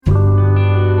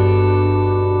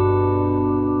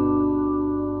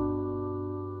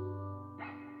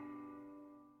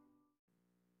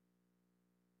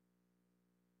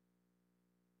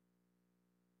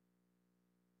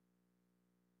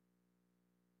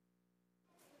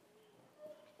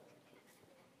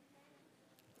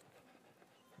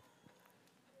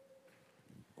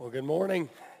Well, good morning.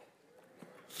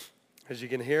 As you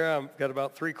can hear, I've got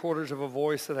about 3/4 of a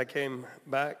voice that I came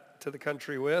back to the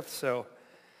country with, so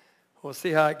we'll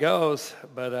see how it goes,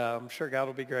 but I'm sure God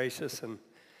will be gracious, and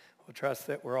we'll trust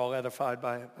that we're all edified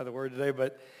by the word today.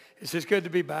 But it's just good to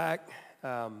be back.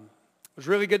 It was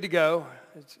really good to go.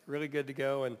 It's really good to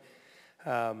go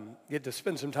and get to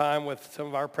spend some time with some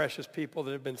of our precious people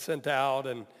that have been sent out,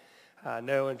 and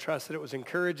know and trust that it was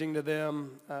encouraging to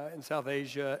them in South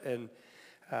Asia, and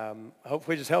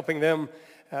hopefully just helping them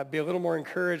be a little more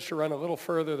encouraged to run a little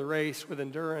further the race with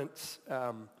endurance.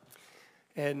 But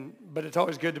it's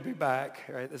always good to be back,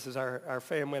 right? This is our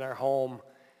family and our home.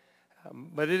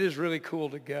 But it is really cool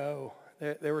to go.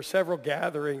 There were several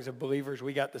gatherings of believers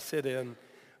we got to sit in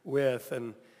with,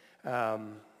 and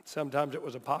sometimes it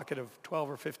was a pocket of 12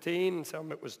 or 15, and some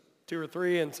it was 2 or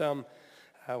 3, and some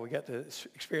we got to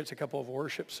experience a couple of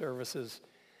worship services.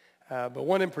 But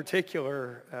one in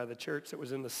particular, the church that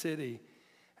was in the city,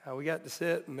 we got to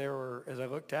sit, and there were, as I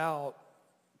looked out,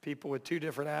 people with 2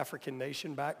 different African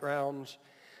nation backgrounds,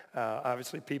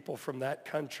 obviously people from that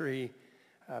country,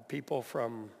 people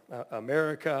from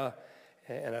America,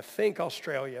 and I think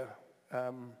Australia.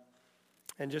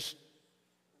 And just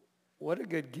what a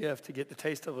good gift to get to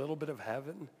taste a little bit of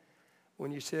heaven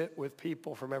when you sit with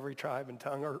people from every tribe and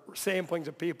tongue, or samplings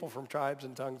of people from tribes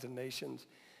and tongues and nations.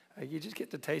 You just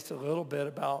get to taste a little bit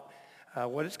about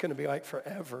what it's going to be like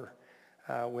forever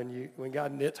when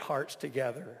God knits hearts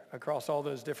together across all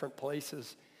those different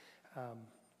places.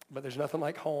 But there's nothing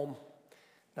like home,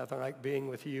 nothing like being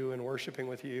with you and worshiping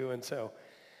with you. And so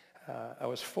I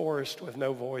was forced with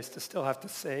no voice to still have to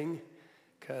sing,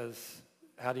 because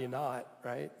how do you not,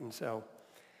 right? And so,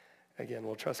 again,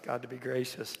 we'll trust God to be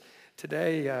gracious.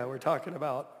 Today, we're talking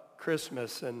about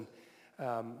Christmas and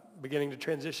beginning to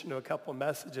transition to a couple of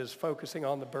messages focusing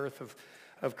on the birth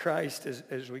of Christ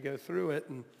as we go through it.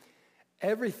 And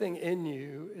everything in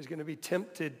you is going to be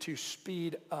tempted to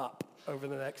speed up over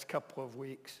the next couple of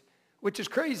weeks, which is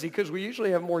crazy because we usually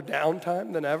have more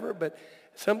downtime than ever, but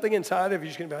something inside of you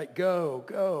is going to be like,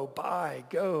 go, buy,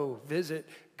 go, visit,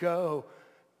 go,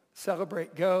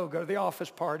 celebrate, go to the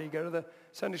office party, go to the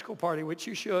Sunday school party, which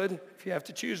you should if you have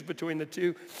to choose between the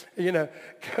two,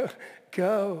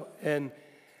 go. And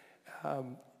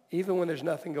even when there's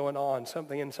nothing going on,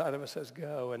 something inside of us says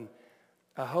go. And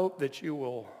I hope that you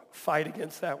will fight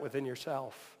against that within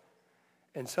yourself.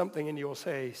 And something in you will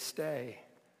say, stay,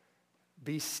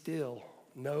 be still,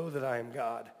 know that I am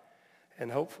God.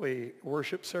 And hopefully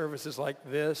worship services like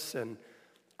this and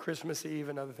Christmas Eve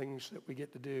and other things that we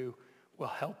get to do will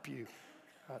help you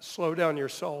slow down your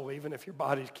soul, even if your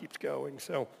body keeps going.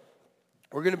 So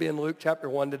we're going to be in Luke chapter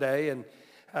 1 today, and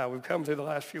we've come through the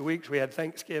last few weeks. We had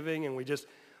Thanksgiving, and we just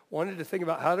wanted to think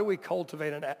about how do we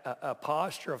cultivate a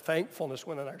posture of thankfulness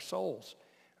within our souls.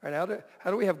 Right?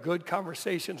 How do we have good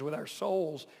conversations with our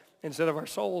souls instead of our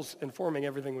souls informing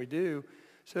everything we do,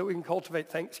 so that we can cultivate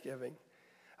thanksgiving?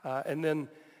 And then,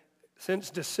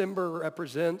 since December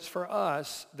represents for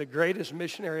us the greatest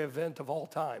missionary event of all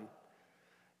time,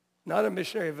 not a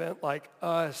missionary event like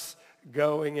us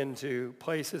going into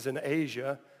places in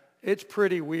Asia. It's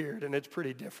pretty weird and it's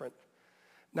pretty different.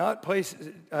 Not places,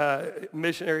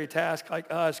 missionary task like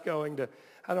us going to,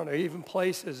 even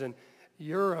places in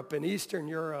Europe and Eastern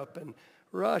Europe and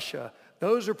Russia.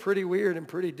 Those are pretty weird and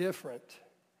pretty different.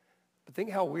 But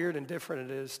think how weird and different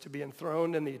it is to be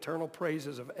enthroned in the eternal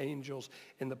praises of angels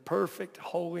in the perfect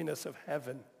holiness of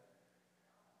heaven.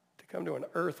 To come to an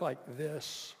earth like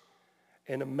this,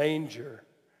 in a manger,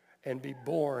 and be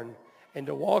born, and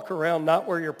to walk around not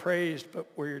where you're praised, but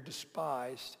where you're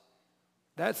despised.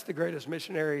 That's the greatest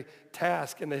missionary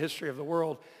task in the history of the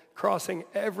world, crossing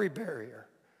every barrier,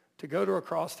 to go to a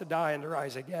cross, to die, and to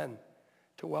rise again,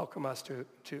 to welcome us to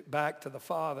back to the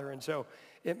Father. And so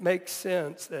it makes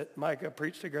sense that Micah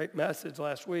preached a great message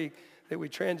last week, that we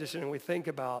transition and we think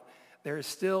about there is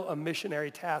still a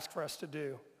missionary task for us to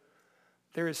do.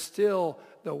 There is still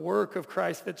the work of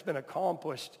Christ that's been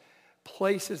accomplished,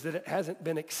 places that it hasn't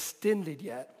been extended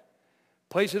yet,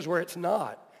 places where it's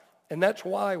not. And that's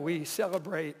why we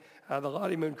celebrate the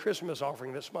Lottie Moon Christmas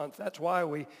offering this month. That's why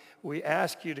we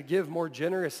ask you to give more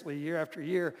generously year after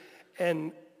year.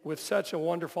 And with such a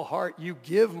wonderful heart, you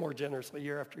give more generously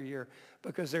year after year,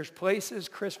 because there's places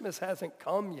Christmas hasn't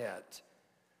come yet.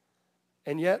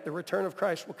 And yet the return of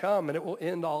Christ will come, and it will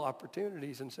end all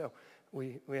opportunities. And so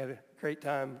we had a great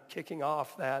time kicking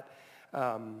off that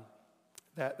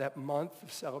month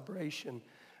of celebration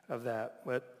of that.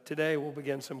 But today we'll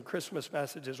begin some Christmas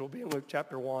messages. We'll be in Luke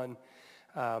chapter 1.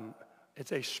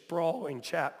 It's a sprawling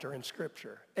chapter in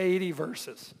Scripture, 80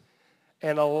 verses,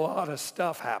 and a lot of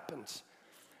stuff happens.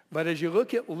 But as you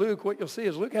look at Luke, what you'll see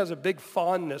is Luke has a big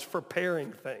fondness for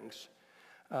pairing things.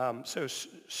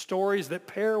 Stories that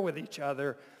pair with each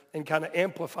other and kind of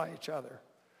amplify each other.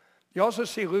 You also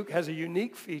see Luke has a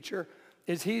unique feature,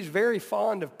 is he's very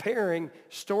fond of pairing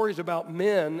stories about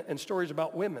men and stories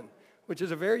about women, which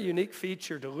is a very unique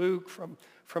feature to Luke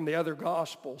from the other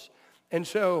Gospels. And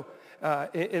so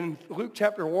in Luke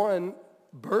chapter 1,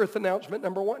 birth announcement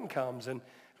number 1 comes, and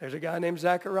there's a guy named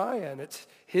Zechariah, and it's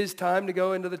his time to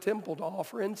go into the temple to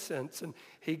offer incense. And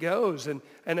he goes, and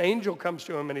an angel comes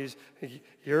to him, and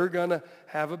you're going to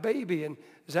have a baby. And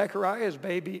Zechariah's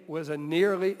baby was a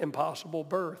nearly impossible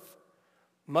birth.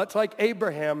 Much like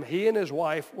Abraham, he and his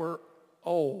wife were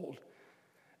old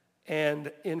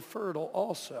and infertile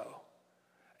also.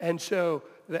 And so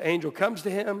the angel comes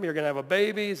to him, you're going to have a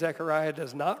baby. Zechariah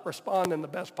does not respond in the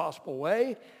best possible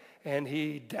way. And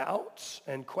he doubts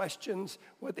and questions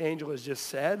what the angel has just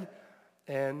said.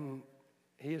 And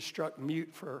he is struck mute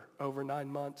for over 9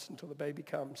 months until the baby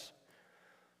comes.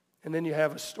 And then you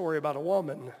have a story about a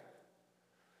woman.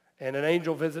 And an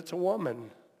angel visits a woman.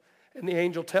 And the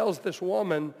angel tells this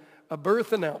woman a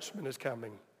birth announcement is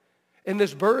coming. And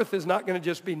this birth is not going to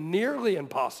just be nearly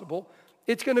impossible.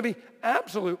 It's going to be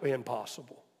absolutely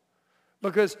impossible.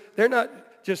 Because they're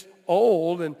not just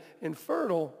old and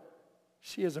infertile.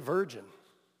 She is a virgin.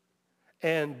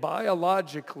 And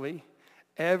biologically,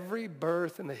 every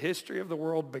birth in the history of the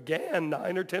world began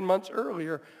 9 or 10 months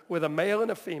earlier with a male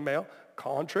and a female,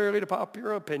 contrary to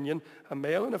popular opinion, a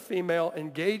male and a female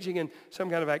engaging in some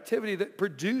kind of activity that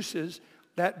produces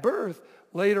that birth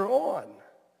later on.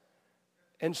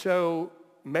 And so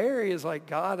Mary is like,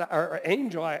 God, our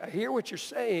angel, I hear what you're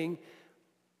saying.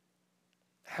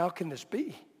 How can this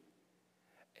be?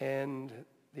 And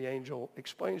the angel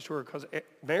explains to her, because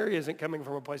Mary isn't coming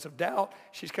from a place of doubt.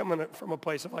 She's coming from a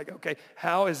place of like, okay,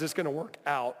 how is this going to work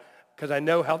out? Because I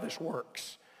know how this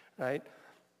works, right?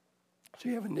 So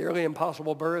you have a nearly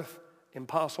impossible birth.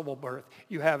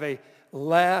 You have a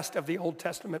last of the Old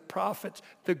Testament prophets,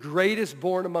 the greatest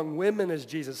born among women, as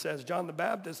Jesus says, John the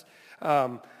Baptist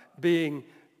being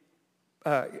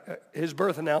his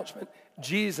birth announcement.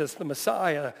 Jesus, the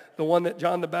Messiah, the one that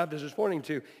John the Baptist is pointing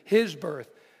to, his birth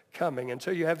coming. And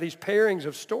so you have these pairings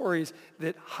of stories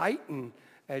that heighten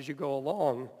as you go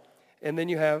along. And then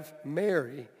you have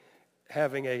Mary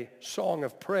having a song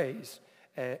of praise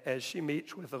as she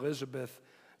meets with Elizabeth.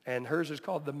 And hers is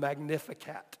called the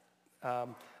Magnificat.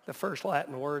 The first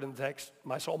Latin word in the text,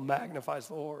 my soul magnifies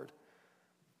the Lord.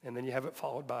 And then you have it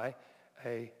followed by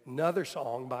another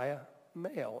song by a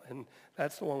male. And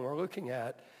that's the one we're looking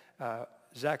at,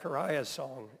 Zechariah's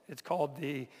song. It's called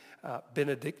the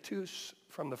Benedictus,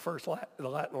 from the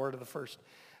Latin word of the first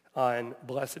line,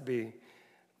 blessed be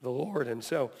the Lord. And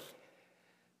so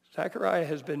Zechariah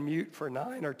has been mute for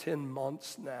 9 or 10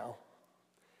 months now.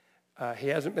 He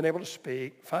hasn't been able to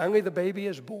speak. Finally, the baby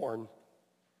is born.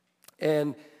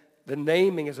 And the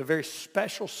naming is a very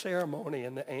special ceremony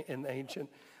in ancient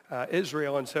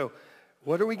Israel. And so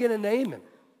what are we going to name him?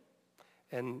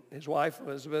 And his wife,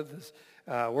 Elizabeth, is,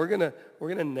 we're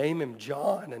gonna name him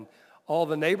John. And all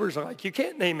the neighbors are like, you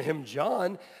can't name him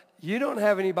John. You don't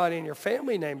have anybody in your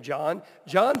family named John.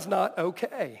 John's not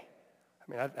okay.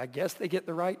 I mean, I guess they get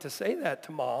the right to say that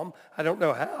to mom. I don't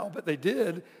know how, but they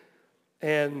did.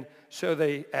 And so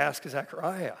they ask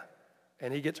Zechariah.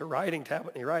 And he gets a writing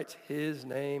tablet and he writes, his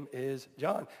name is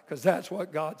John. Because that's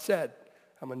what God said.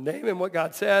 I'm going to name him what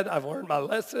God said. I've learned my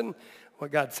lesson.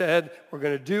 What God said, we're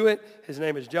going to do it. His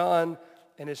name is John.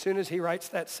 And as soon as he writes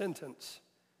that sentence,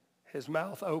 his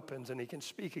mouth opens and he can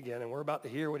speak again. And we're about to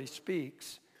hear what he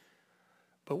speaks.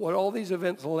 But what all these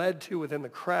events led to within the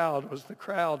crowd was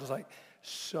like,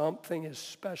 something is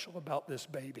special about this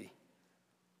baby.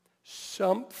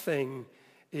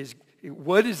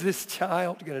 What is this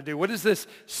child going to do? What is this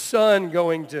son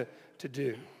going to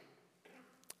do?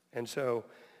 And so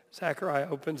Zechariah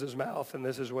opens his mouth, and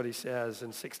this is what he says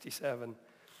in 67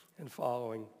 and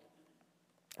following.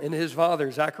 And his father,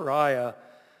 Zechariah,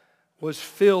 was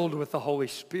filled with the Holy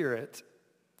Spirit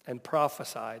and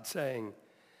prophesied, saying,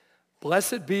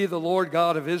 blessed be the Lord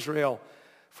God of Israel,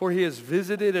 for he has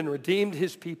visited and redeemed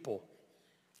his people.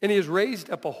 And he has raised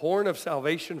up a horn of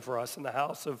salvation for us in the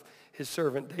house of his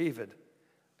servant David,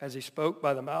 as he spoke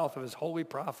by the mouth of his holy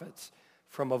prophets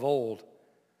from of old,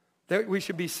 that we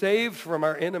should be saved from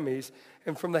our enemies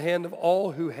and from the hand of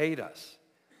all who hate us,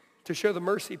 to show the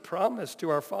mercy promised to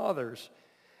our fathers,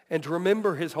 and to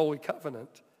remember his holy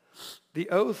covenant, the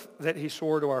oath that he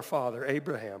swore to our father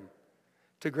Abraham,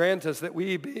 to grant us that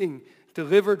we, being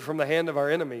delivered from the hand of our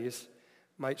enemies,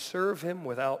 might serve him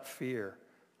without fear,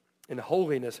 in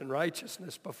holiness and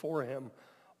righteousness before him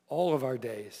all of our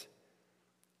days.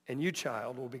 And you,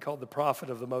 child, will be called the prophet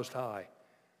of the Most High.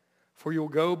 For you will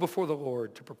go before the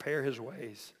Lord to prepare his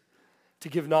ways, to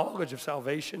give knowledge of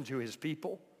salvation to his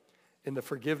people in the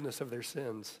forgiveness of their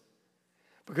sins.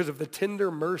 Because of the tender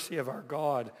mercy of our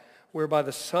God, whereby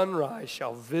the sunrise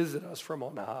shall visit us from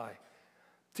on high,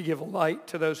 to give light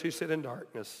to those who sit in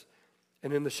darkness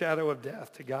and in the shadow of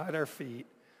death, to guide our feet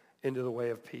into the way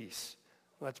of peace.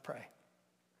 Let's pray.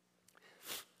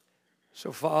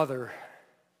 So, Father,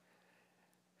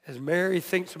 as Mary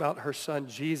thinks about her son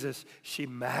Jesus, she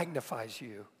magnifies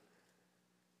you.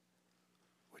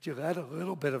 Would you let a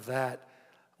little bit of that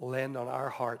land on our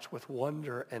hearts with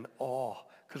wonder and awe?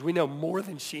 Because we know more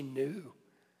than she knew.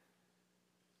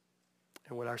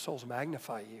 And would our souls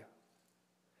magnify you?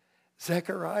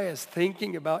 Zechariah is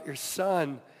thinking about your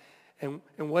son and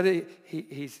what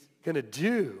he's going to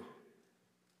do.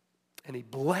 And he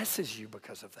blesses you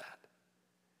because of that.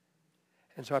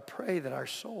 And so I pray that our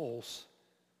souls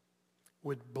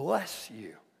would bless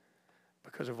you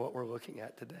because of what we're looking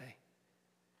at today.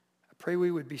 I pray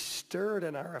we would be stirred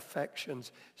in our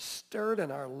affections, stirred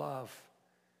in our love.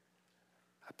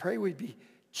 I pray we'd be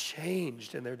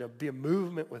changed and there'd be a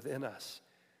movement within us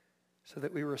so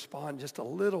that we respond just a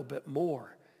little bit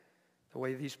more the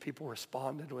way these people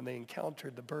responded when they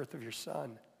encountered the birth of your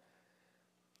son.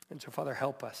 And so, Father,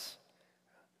 help us.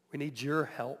 We need your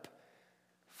help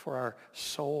for our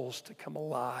souls to come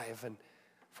alive and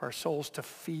for our souls to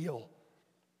feel.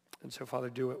 And so, Father,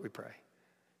 do it, we pray.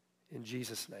 In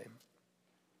Jesus' name,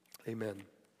 amen.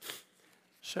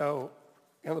 So,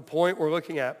 the point we're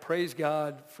looking at, praise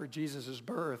God for Jesus'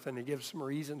 birth, and he gives some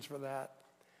reasons for that.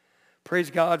 Praise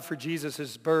God for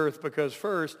Jesus' birth because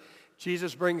first,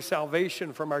 Jesus brings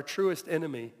salvation from our truest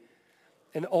enemy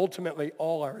and ultimately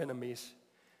all our enemies.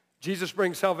 Jesus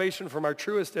brings salvation from our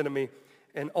truest enemy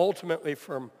and ultimately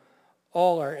from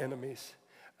all our enemies.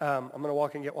 I'm going to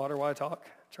walk and get water while I talk.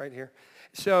 It's right here.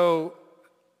 So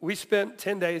we spent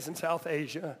 10 days in South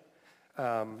Asia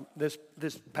this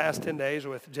past 10 days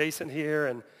with Jason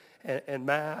here and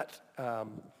Matt.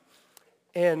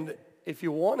 And if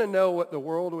you want to know what the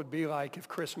world would be like if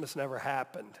Christmas never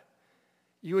happened,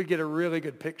 you would get a really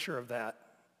good picture of that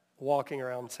walking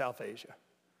around South Asia.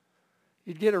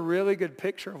 You'd get a really good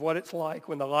picture of what it's like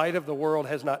when the light of the world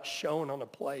has not shone on a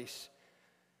place.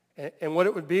 And what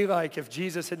it would be like if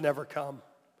Jesus had never come.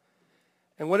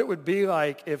 And what it would be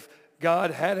like if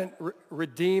God hadn't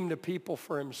redeemed a people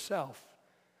for himself.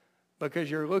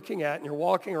 Because you're looking at and you're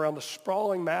walking around the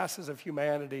sprawling masses of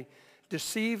humanity,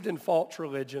 deceived in false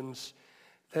religions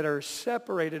that are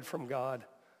separated from God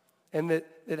and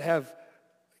that have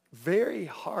very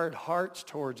hard hearts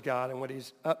towards God and what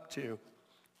he's up to.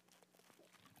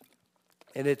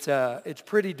 And it's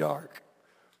pretty dark.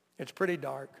 It's pretty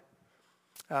dark.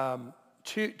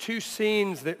 Two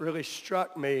scenes that really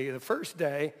struck me. The first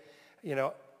day,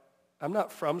 I'm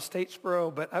not from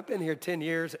Statesboro, but I've been here 10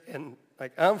 years, and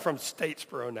I'm from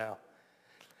Statesboro now.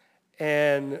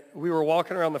 And we were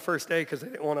walking around the first day because they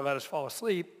didn't want to let us fall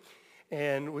asleep.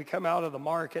 And we come out of the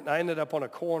market, and I ended up on a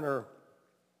corner,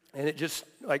 and it just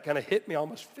kind of hit me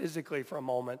almost physically for a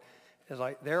moment. It's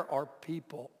like there are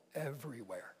people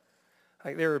everywhere.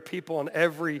 There are people on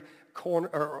every corner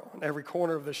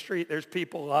of the street. There's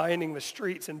people lining the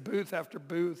streets in booth after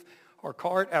booth or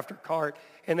cart after cart.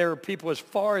 And there are people as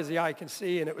far as the eye can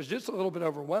see. And it was just a little bit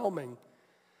overwhelming.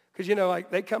 Because,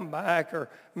 they come back or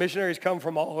missionaries come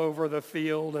from all over the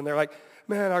field. And they're like,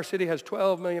 man, our city has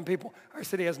 12 million people. Our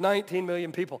city has 19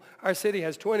 million people. Our city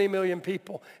has 20 million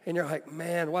people. And you're like,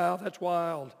 man, wow, that's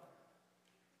wild.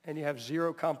 And you have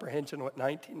zero comprehension of what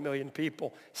 19 million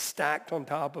people stacked on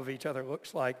top of each other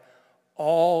looks like,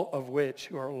 all of which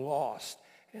who are lost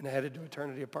and headed to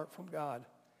eternity apart from God.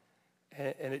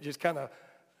 And it just kind of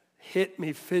hit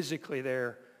me physically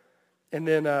there. And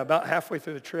then about halfway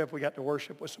through the trip, we got to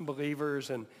worship with some believers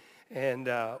and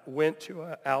went to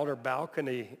an outer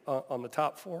balcony on the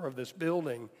top floor of this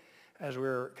building as we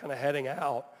were kind of heading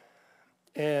out.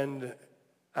 And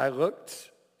I looked,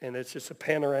 and it's just a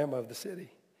panorama of the city.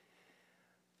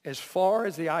 As far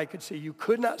as the eye could see, you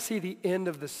could not see the end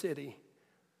of the city.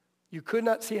 You could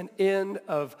not see an end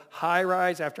of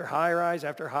high-rise after high-rise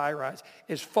after high-rise.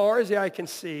 As far as the eye can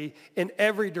see, in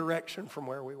every direction from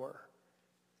where we were.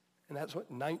 And that's what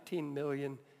 19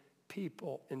 million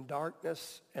people in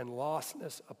darkness and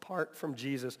lostness apart from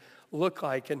Jesus look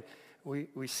like. And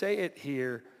we say it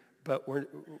here, but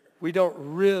we don't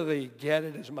really get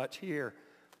it as much here.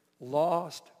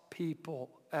 Lost people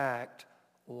act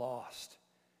lost.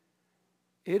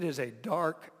 It is a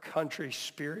dark country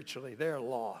spiritually. They're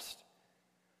lost.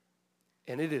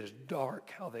 And it is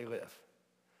dark how they live.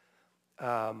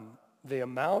 the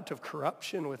amount of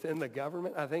corruption within the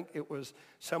government, I think it was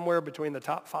somewhere between the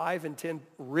top 5 and 10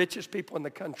 richest people in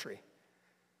the country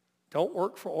don't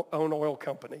work for own oil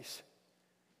companies.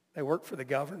 They work for the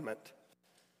government.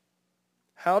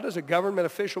 How does a government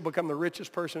official become the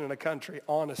richest person in a country?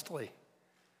 Honestly,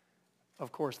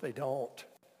 of course they don't.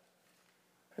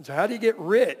 And so how do you get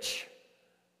rich?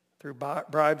 Through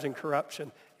bribes and corruption.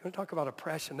 You want to talk about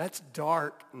oppression? That's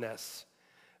darkness.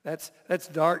 That's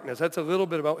darkness. That's a little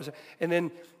bit about, and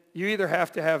then you either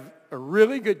have to have a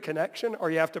really good connection or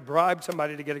you have to bribe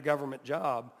somebody to get a government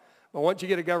job. But once you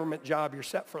get a government job, you're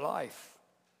set for life.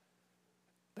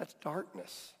 That's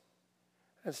darkness.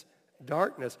 That's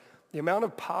darkness. The amount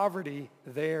of poverty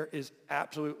there is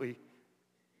absolutely,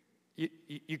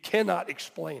 you cannot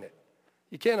explain it.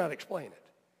 You cannot explain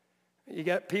it. You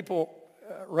got people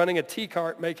running a tea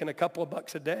cart making a couple of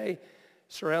bucks a day,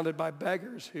 surrounded by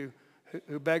beggars who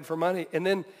beg for money. And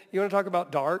then you want to talk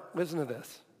about dark? Listen to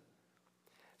this.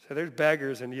 So there's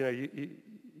beggars, and you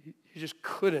just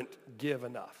couldn't give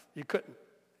enough. You couldn't.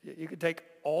 You could take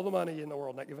all the money in the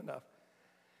world, not give enough.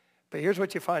 But here's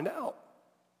what you find out.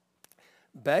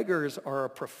 Beggars are a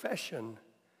profession,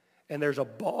 and there's a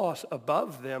boss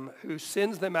above them who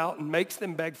sends them out and makes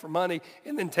them beg for money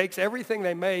and then takes everything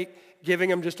they make, giving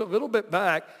them just a little bit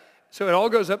back. So it all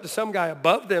goes up to some guy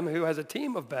above them who has a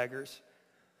team of beggars.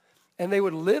 And they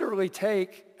would literally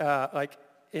take like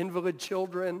invalid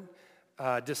children,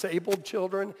 disabled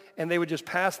children, and they would just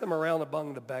pass them around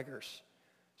among the beggars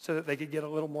so that they could get a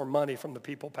little more money from the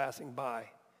people passing by.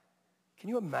 Can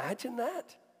you imagine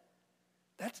that?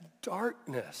 That's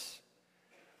darkness.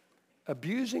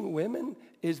 Abusing women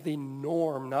is the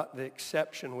norm, not the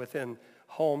exception within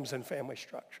homes and family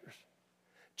structures.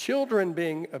 Children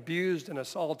being abused and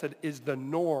assaulted is the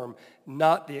norm,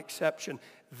 not the exception.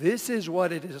 This is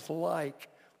what it is like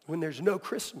when there's no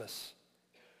Christmas.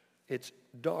 It's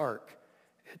dark.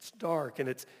 It's dark, and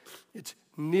it's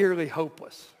nearly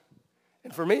hopeless.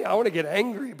 And for me, I want to get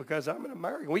angry because I'm an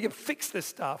American. We can fix this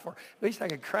stuff, or at least I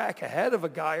could crack ahead of a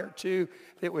guy or two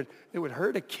that would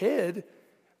hurt a kid.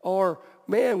 Or,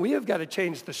 man, we have got to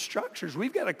change the structures.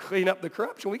 We've got to clean up the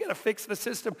corruption. We've got to fix the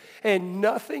system. And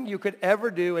nothing you could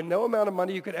ever do and no amount of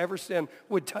money you could ever send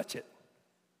would touch it.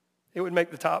 It would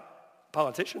make the top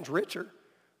politicians richer,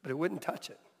 but it wouldn't touch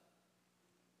it.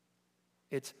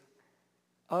 It's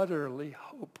utterly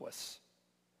hopeless,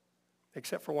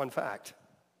 except for one fact.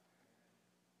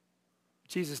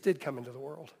 Jesus did come into the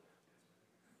world.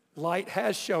 Light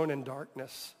has shone in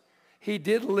darkness. He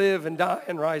did live and die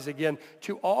and rise again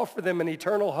to offer them an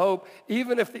eternal hope,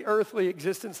 even if the earthly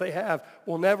existence they have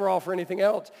will never offer anything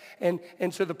else. And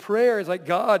so the prayer is like,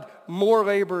 God, more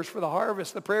laborers for the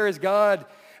harvest. The prayer is, God,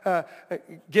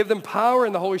 give them power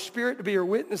in the Holy Spirit to be your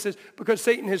witnesses, because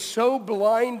Satan has so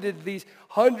blinded these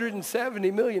 170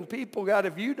 million people. God,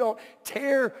 if you don't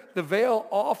tear the veil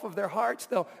off of their hearts,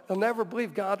 they'll never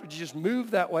believe. God, would you just move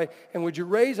that way? And would you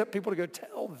raise up people to go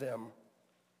tell them?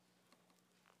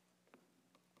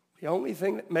 The only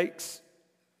thing that makes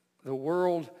the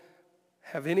world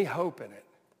have any hope in it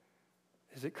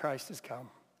is that Christ has come.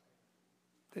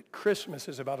 That Christmas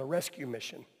is about a rescue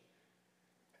mission.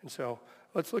 And so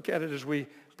let's look at it as we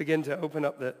begin to open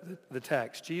up the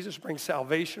text. Jesus brings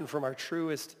salvation from our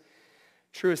truest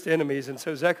enemies. And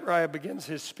so Zechariah begins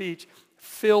his speech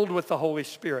filled with the Holy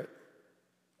Spirit,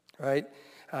 right?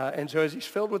 And so as he's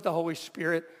filled with the Holy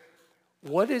Spirit,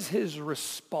 what is his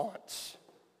response?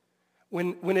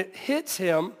 When it hits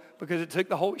him, because it took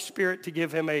the Holy Spirit to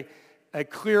give him a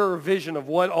clearer vision of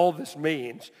what all this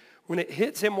means, when it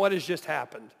hits him, what has just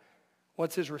happened?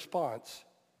 What's his response?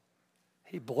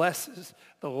 He blesses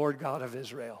the Lord God of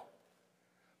Israel.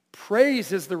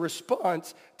 Praise is the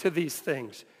response to these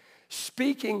things.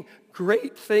 Speaking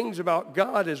great things about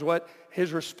God is what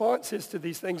his response is to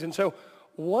these things. And so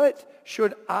what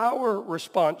should our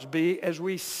response be as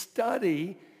we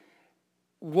study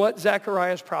what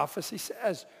Zechariah's prophecy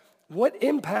says? What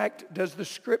impact does the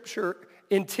scripture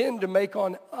intend to make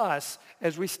on us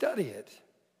as we study it?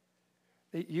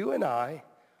 That you and I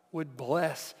would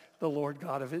bless the Lord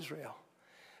God of Israel.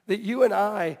 That you and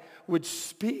I would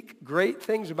speak great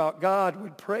things about God,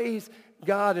 would praise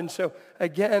God. And so,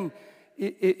 again,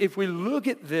 if we look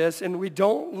at this and we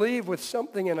don't leave with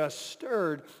something in us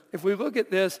stirred, if we look at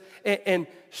this and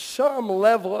some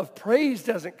level of praise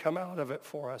doesn't come out of it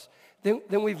for us,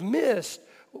 then we've missed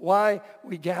why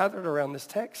we gathered around this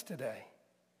text today.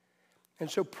 And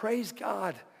so praise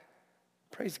God.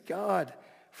 Praise God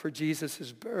for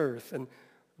Jesus' birth. And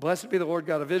blessed be the Lord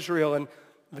God of Israel. And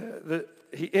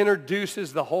he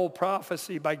introduces the whole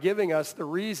prophecy by giving us the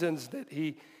reasons that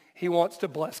he he wants to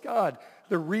bless God.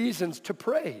 The reasons to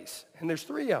praise, and there's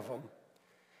 3 of them.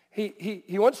 He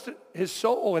wants his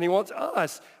soul and he wants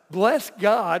us. Bless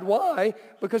God. Why?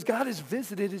 Because God has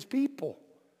visited his people.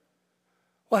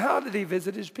 Well, how did he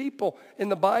visit his people? In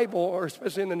the Bible, or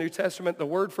especially in the New Testament, the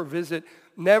word for visit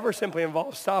never simply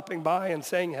involves stopping by and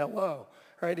saying hello.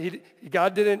 Right?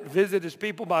 God didn't visit his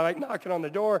people by like knocking on the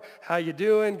door. How you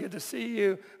doing? Good to see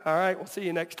you. All right, we'll see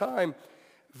you next time.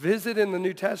 Visit in the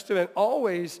New Testament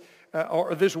always,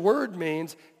 or this word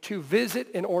means to visit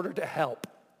in order to help.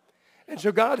 And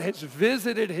so God has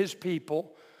visited his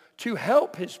people to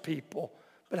help his people.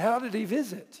 But how did he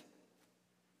visit?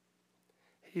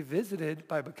 He visited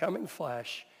by becoming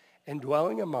flesh and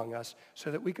dwelling among us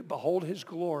so that we could behold his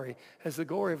glory as the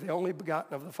glory of the only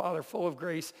begotten of the Father, full of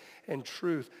grace and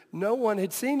truth. No one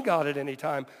had seen God at any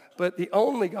time, but the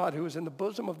only God who was in the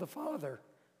bosom of the Father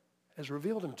has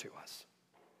revealed him to us.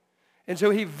 And so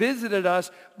he visited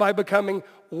us by becoming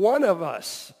one of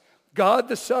us. God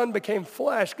the Son became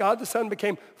flesh. God the Son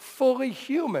became fully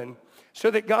human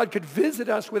so that God could visit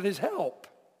us with his help.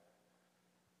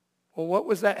 Well, what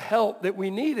was that help that we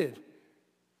needed?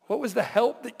 What was the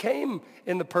help that came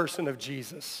in the person of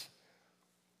Jesus?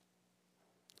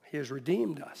 He has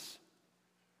redeemed us.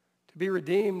 To be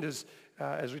redeemed is,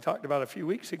 as we talked about a few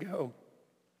weeks ago,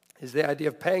 is the idea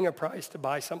of paying a price to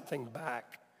buy something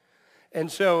back. And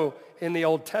so in the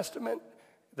Old Testament,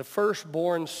 the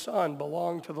firstborn son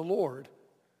belonged to the Lord.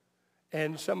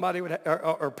 And somebody would,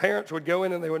 or parents would go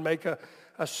in and they would make a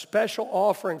special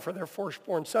offering for their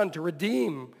firstborn son to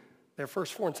redeem their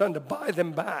firstborn son, to buy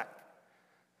them back.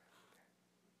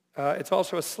 It's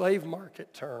also a slave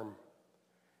market term.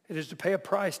 It is to pay a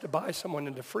price to buy someone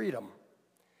into freedom.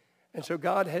 And so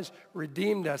God has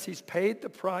redeemed us. He's paid the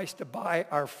price to buy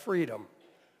our freedom.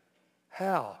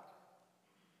 How?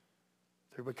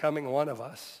 Through becoming one of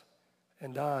us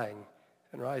and dying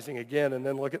and rising again. And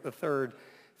then look at the third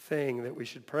thing that we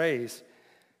should praise.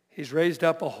 He's raised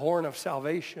up a horn of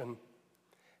salvation.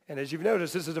 And as you've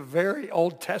noticed, this is a very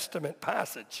Old Testament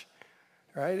passage,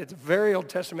 right? It's very Old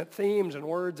Testament themes and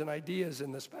words and ideas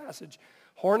in this passage.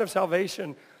 Horn of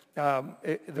salvation,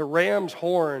 the ram's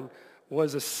horn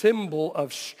was a symbol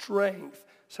of strength.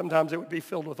 Sometimes it would be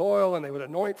filled with oil and they would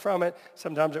anoint from it.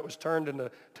 Sometimes it was turned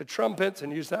into trumpets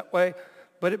and used that way.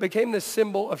 But it became this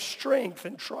symbol of strength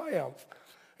and triumph.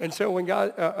 And so when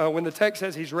the text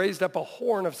says he's raised up a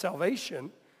horn of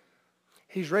salvation,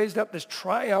 he's raised up this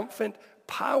triumphant,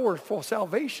 powerful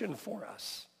salvation for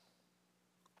us.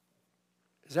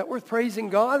 Is that worth praising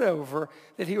God over,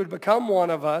 that he would become one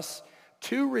of us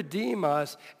to redeem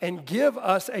us and give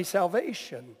us a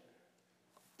salvation?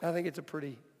 I think it's a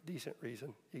pretty decent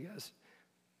reason. You guys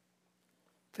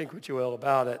think what you will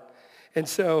about it. And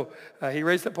so he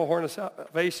raised up a horn of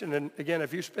salvation. And again,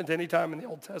 if you spent any time in the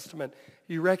Old Testament,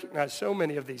 you recognize so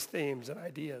many of these themes and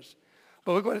ideas.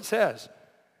 But look what it says.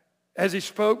 As he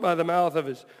spoke by the mouth of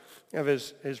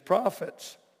his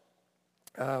prophets,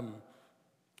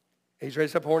 he's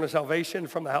raised up a horn of salvation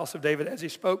from the house of David as he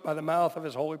spoke by the mouth of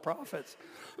his holy prophets.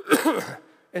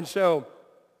 And so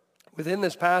within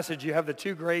this passage, you have the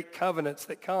 2 great covenants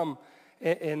that come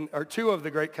or 2 of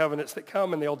the great covenants that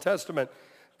come in the Old Testament.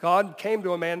 God came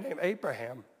to a man named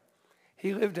Abraham.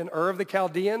 He lived in Ur of the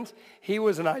Chaldeans. He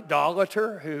was an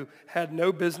idolater who had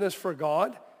no business for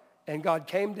God. And God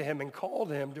came to him and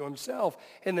called him to himself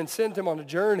and then sent him on a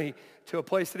journey to a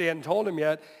place that he hadn't told him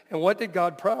yet. And what did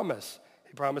God promise?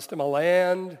 He promised him a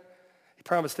land. He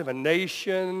promised him a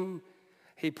nation.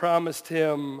 He promised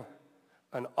him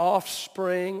an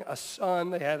offspring, a son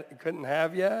they couldn't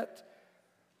have yet.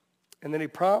 And then he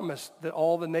promised that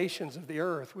all the nations of the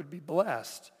earth would be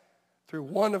blessed through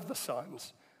one of the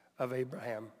sons of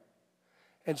Abraham.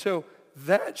 And so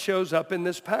that shows up in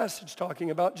this passage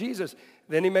talking about Jesus.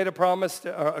 Then he made a promise,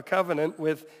 a covenant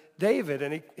with David.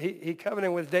 And he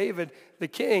covenanted with David, the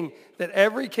king, that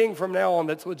every king from now on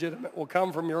that's legitimate will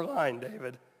come from your line,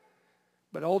 David.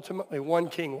 But ultimately, one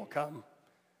king will come.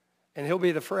 And he'll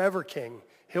be the forever king.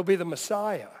 He'll be the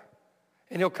Messiah.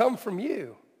 And he'll come from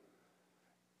you.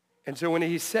 And so when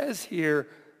he says here,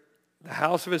 the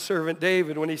house of his servant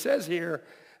David, when he says here,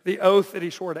 the oath that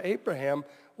he swore to Abraham,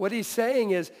 what he's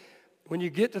saying is, when you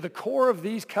get to the core of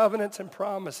these covenants and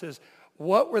promises,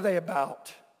 what were they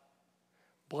about?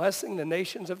 Blessing the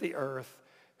nations of the earth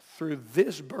through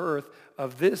this birth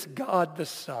of this God the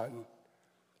Son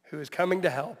who is coming to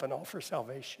help and offer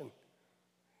salvation.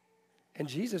 And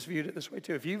Jesus viewed it this way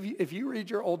too. If you read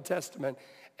your Old Testament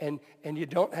and you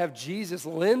don't have Jesus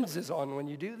lenses on when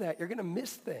you do that, you're going to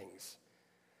miss things.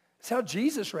 That's how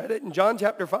Jesus read it in John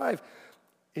chapter 5.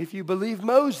 If you believe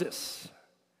Moses,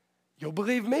 you'll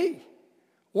believe me.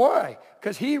 Why?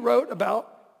 Because he wrote about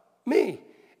me.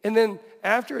 And then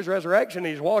after his resurrection,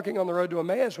 he's walking on the road to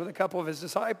Emmaus with a couple of his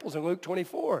disciples in Luke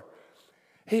 24.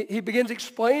 He begins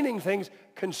explaining things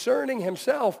concerning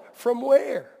himself from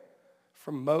where?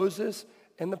 From Moses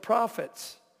and the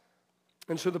prophets.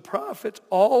 And so the prophets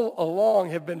all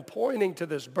along have been pointing to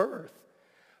this birth,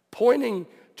 pointing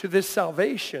to this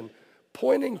salvation,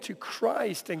 pointing to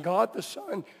Christ and God the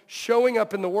Son showing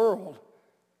up in the world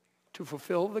to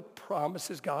fulfill the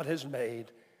promises God has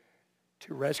made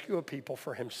to rescue a people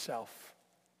for himself.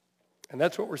 And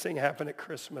that's what we're seeing happen at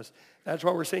Christmas. That's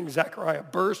why we're seeing Zechariah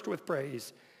burst with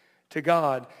praise to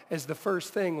God as the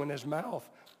first thing when his mouth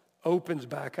opens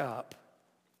back up.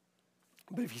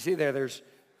 But if you see there's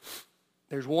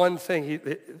one thing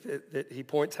that he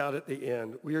points out at the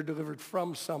end. We are delivered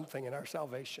from something in our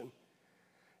salvation.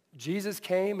 Jesus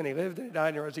came and he lived and he died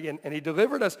and he rose again, and he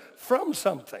delivered us from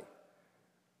something.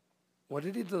 What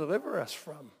did he deliver us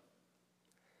from?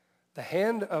 The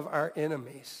hand of our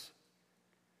enemies.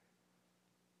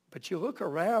 But you look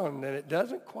around and it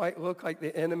doesn't quite look like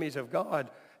the enemies of God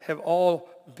have all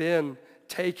been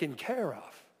taken care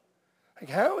of. Like,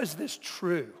 how is this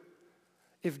true?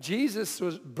 If Jesus'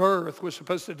 birth was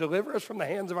supposed to deliver us from the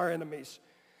hands of our enemies,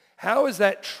 how is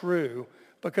that true?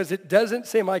 Because it doesn't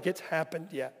seem like it's happened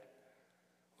yet.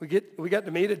 We got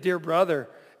to meet a dear brother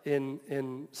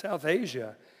in South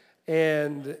Asia,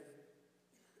 and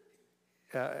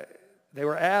they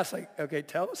were asked, like, okay,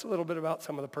 tell us a little bit about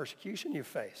some of the persecution you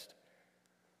faced.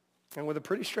 And with a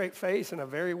pretty straight face and a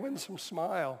very winsome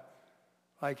smile,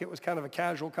 like it was kind of a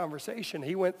casual conversation,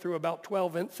 he went through about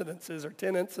 12 incidences or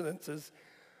 10 incidences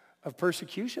of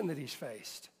persecution that he's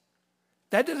faced.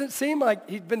 That doesn't seem like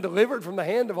he'd been delivered from the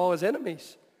hand of all his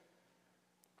enemies.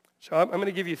 So I'm going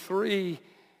to give you three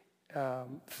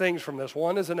things from this.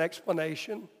 One is an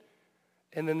explanation,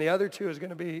 and then the other two is going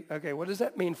to be, okay, what does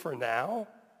that mean for now?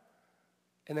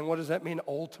 And then what does that mean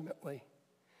ultimately?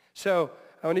 So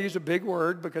I want to use a big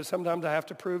word because sometimes I have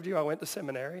to prove to you I went to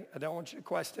seminary. I don't want you to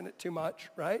question it too much,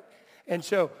 right? And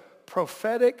so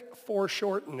prophetic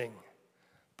foreshortening.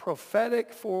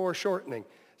 Prophetic foreshortening.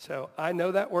 So I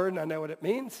know that word and I know what it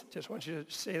means. Just want you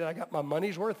to see that I got my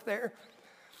money's worth there.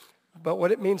 But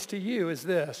what it means to you is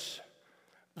this.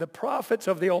 The prophets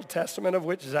of the Old Testament, of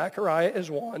which Zechariah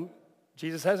is one.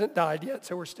 Jesus hasn't died yet,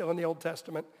 so we're still in the Old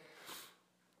Testament.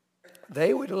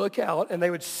 They would look out and they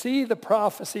would see the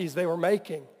prophecies they were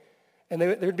making. And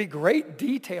there'd be great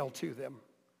detail to them.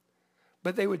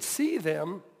 But they would see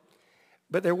them,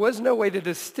 but there was no way to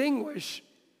distinguish,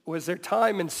 was there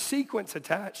time and sequence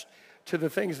attached to the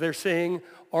things they're seeing,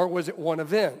 or was it one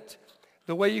event?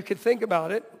 The way you could think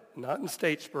about it, not in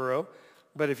Statesboro,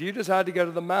 but if you decide to go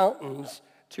to the mountains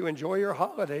to enjoy your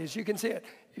holidays, you can see it.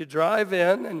 You drive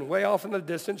in, and way off in the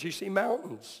distance, you see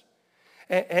mountains.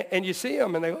 And you see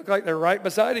them, and they look like they're right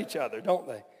beside each other, don't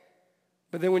they?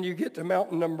 But then when you get to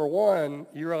mountain number one,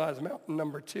 you realize mountain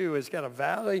number two has got a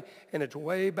valley, and it's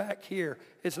way back here.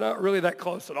 It's not really that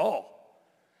close at all.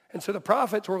 And so the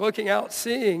prophets were looking out,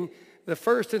 seeing the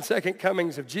first and second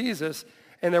comings of Jesus,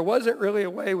 and there wasn't really a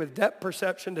way with depth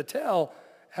perception to tell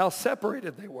how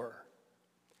separated they were.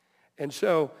 And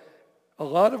so a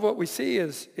lot of what we see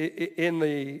is in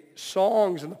the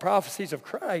songs and the prophecies of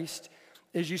Christ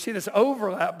is you see this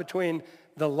overlap between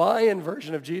the lion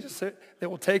version of Jesus that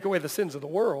will take away the sins of the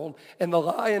world and the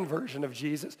lion version of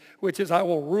Jesus, which is I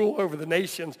will rule over the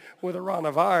nations with a rod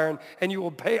of iron, and you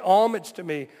will pay homage to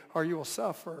me or you will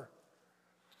suffer.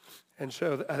 And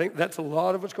so I think that's a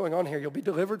lot of what's going on here. You'll be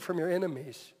delivered from your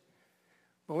enemies.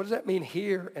 But what does that mean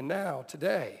here and now,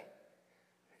 today?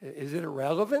 Is it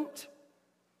irrelevant?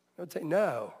 I would say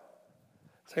no.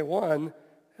 I'd say one,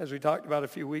 as we talked about a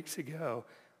few weeks ago,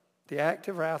 the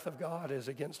active wrath of God is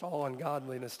against all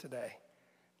ungodliness today.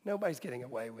 Nobody's getting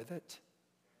away with it.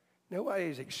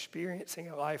 Nobody's experiencing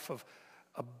a life of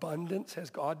abundance as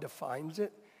God defines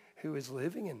it, who is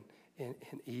living in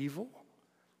evil.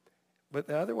 But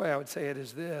the other way I would say it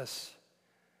is this.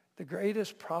 The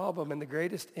greatest problem and the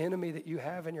greatest enemy that you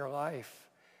have in your life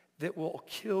that will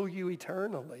kill you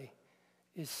eternally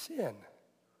is sin.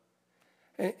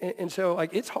 And so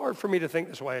like it's hard for me to think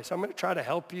this way, so I'm going to try to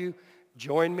help you.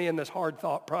 Join me in this hard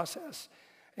thought process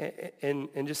and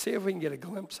just see if we can get a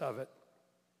glimpse of it.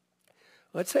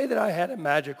 Let's say that I had a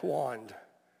magic wand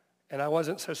and I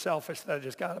wasn't so selfish that I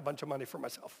just got a bunch of money for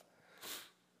myself.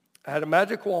 I had a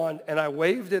magic wand and I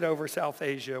waved it over South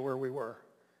Asia where we were.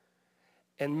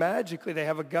 And magically they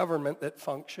have a government that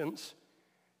functions.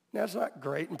 Now it's not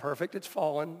great and perfect. It's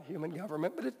fallen human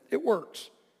government, but it works.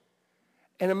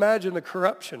 And imagine the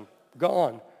corruption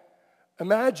gone.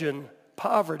 Imagine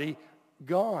poverty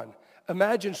gone.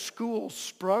 Imagine schools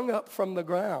sprung up from the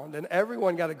ground and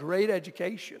everyone got a great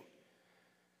education.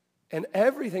 And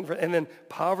everything, and then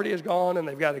poverty is gone and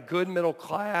they've got a good middle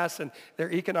class and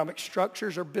their economic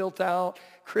structures are built out.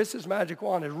 Chris's magic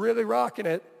wand is really rocking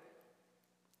it,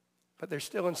 but they're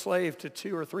still enslaved to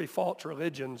 2 or 3 false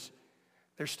religions.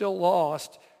 They're still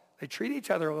lost. They treat each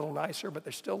other a little nicer, but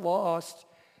they're still lost.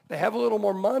 They have a little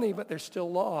more money, but they're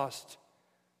still lost.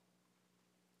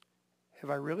 Have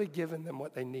I really given them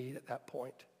what they need at that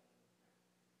point?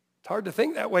 It's hard to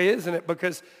think that way, isn't it?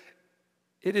 Because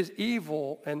it is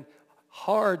evil and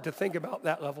hard to think about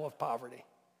that level of poverty.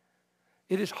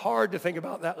 It is hard to think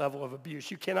about that level of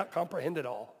abuse. You cannot comprehend it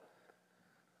all.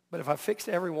 But if I fixed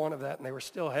every one of that and they were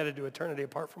still headed to eternity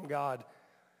apart from God,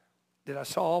 did I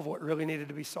solve what really needed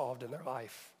to be solved in their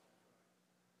life?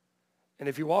 And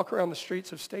if you walk around the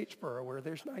streets of Statesboro where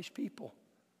there's nice people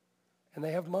and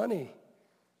they have money,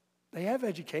 they have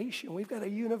education. We've got a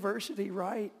university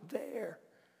right there.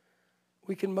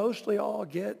 We can mostly all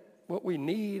get what we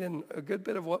need and a good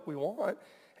bit of what we want,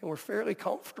 and we're fairly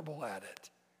comfortable at it.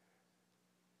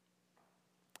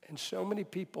 And so many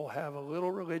people have a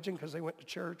little religion because they went to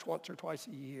church once or twice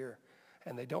a year,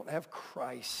 and they don't have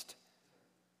Christ.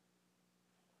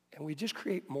 And we just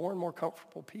create more and more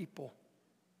comfortable people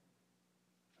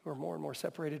who are more and more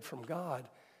separated from God.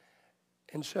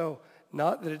 And so,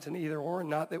 not that it's an either or,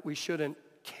 not that we shouldn't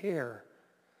care,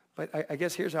 but I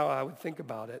guess here's how I would think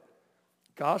about it.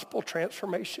 Gospel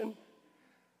transformation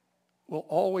will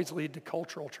always lead to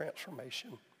cultural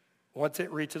transformation once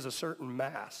it reaches a certain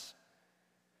mass.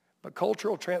 But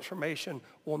cultural transformation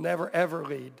will never, ever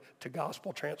lead to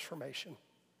gospel transformation.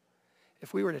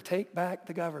 If we were to take back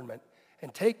the government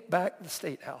and take back the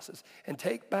state houses and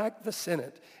take back the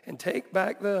Senate and take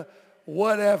back the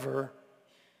whatever,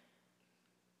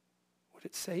 would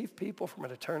it save people from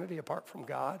an eternity apart from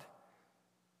God?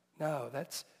 No,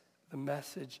 that's the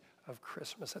message of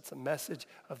Christmas. That's the message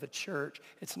of the church.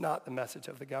 It's not the message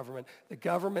of the government. The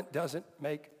government doesn't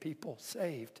make people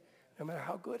saved, no matter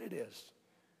how good it is.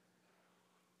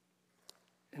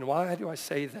 And why do I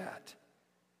say that?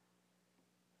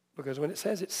 Because when it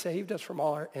says it saved us from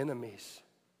all our enemies,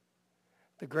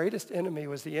 the greatest enemy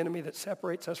was the enemy that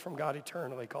separates us from God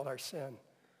eternally, called our sin.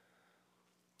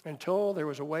 Until there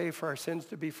was a way for our sins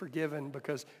to be forgiven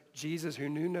because Jesus, who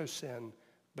knew no sin,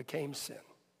 became sin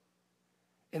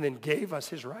and then gave us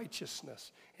his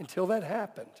righteousness. Until that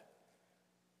happened,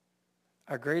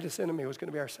 our greatest enemy was going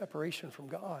to be our separation from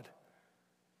God.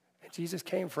 And Jesus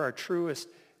came for our truest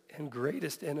and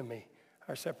greatest enemy,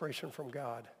 our separation from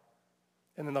God.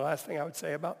 And then the last thing I would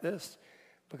say about this,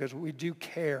 because we do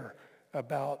care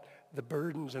about the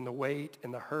burdens and the weight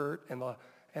and the hurt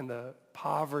and the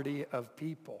poverty of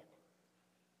people.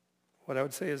 What I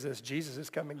would say is this: Jesus is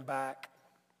coming back.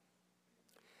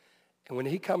 And when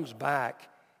he comes back,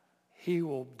 he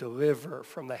will deliver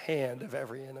from the hand of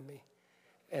every enemy.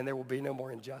 And there will be no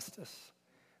more injustice.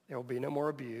 There will be no more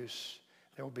abuse.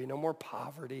 There will be no more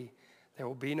poverty. There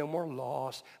will be no more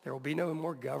loss. There will be no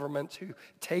more governments who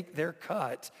take their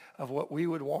cut of what we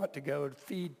would want to go and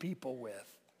feed people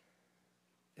with.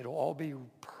 It'll all be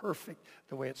perfect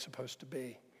the way it's supposed to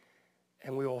be.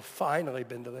 And we will have finally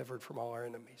been delivered from all our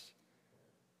enemies.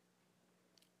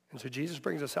 And so Jesus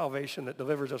brings us salvation that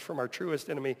delivers us from our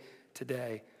truest enemy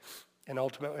today and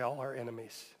ultimately all our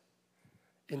enemies.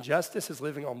 Injustice is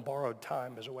living on borrowed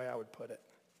time, is the way I would put it.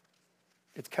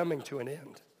 It's coming to an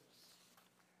end.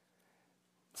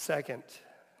 Second,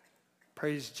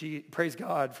 praise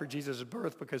God for Jesus'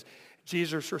 birth, because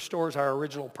Jesus restores our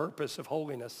original purpose of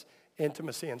holiness,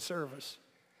 intimacy, and service.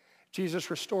 Jesus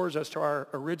restores us to our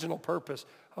original purpose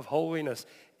of holiness,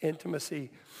 intimacy,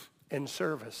 and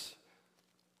service.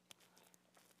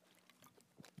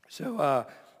 So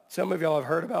some of y'all have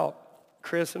heard about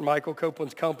Chris and Michael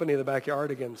Copeland's company, the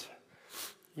Backyardigans.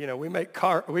 You know, we make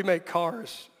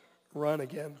cars run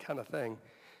again, kind of thing.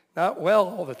 Not well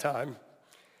all the time.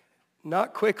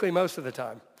 Not quickly most of the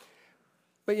time.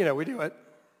 But, you know, we do it.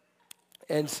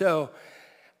 And so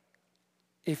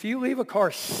if you leave a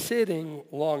car sitting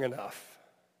long enough,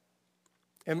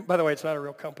 and by the way, it's not a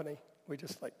real company. We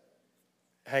just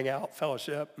hang out,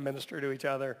 fellowship, minister to each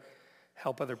other,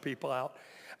 help other people out.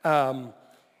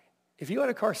 If you let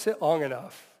a car sit long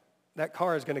enough, that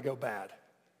car is going to go bad.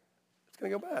 It's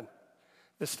going to go bad.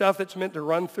 The stuff that's meant to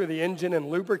run through the engine and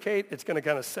lubricate, it's going to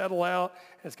kind of settle out,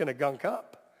 and it's going to gunk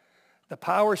up. The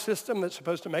power system that's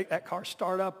supposed to make that car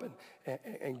start up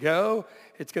and go,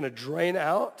 it's going to drain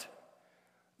out.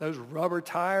 Those rubber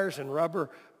tires and rubber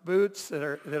boots that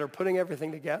are putting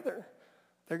everything together,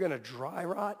 they're going to dry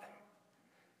rot.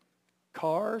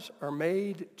 Cars are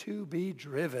made to be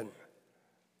driven.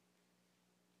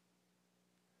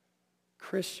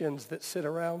 Christians that sit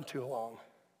around too long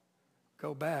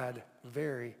go bad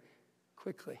very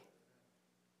quickly.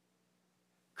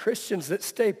 Christians that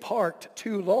stay parked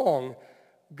too long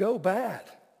go bad.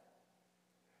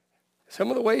 Some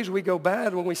of the ways we go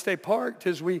bad when we stay parked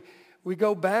is we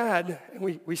go bad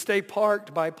and we stay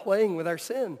parked by playing with our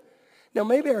sin. Now,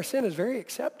 maybe our sin is very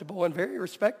acceptable and very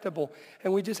respectable,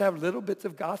 and we just have little bits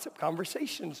of gossip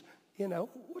conversations. You know,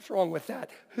 what's wrong with that?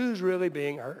 Who's really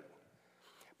being hurt?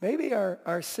 Maybe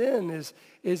our sin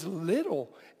is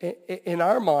little in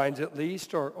our minds at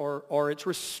least, or it's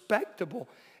respectable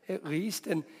at least,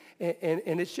 and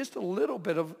it's just a little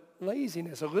bit of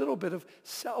laziness, a little bit of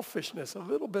selfishness, a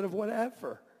little bit of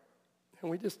whatever.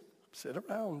 And we just sit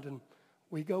around and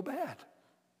we go bad.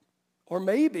 Or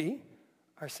maybe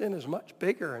our sin is much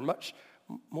bigger and much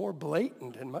more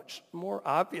blatant and much more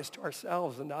obvious to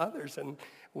ourselves and to others, and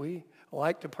we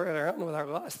like to play around with our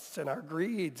lusts and our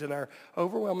greeds and our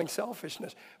overwhelming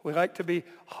selfishness. We like to be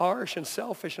harsh and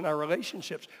selfish in our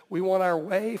relationships. We want our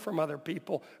way from other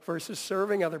people versus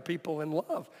serving other people in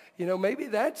love. You know, maybe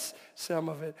that's some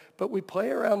of it. But we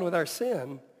play around with our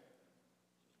sin,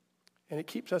 and it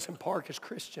keeps us in park as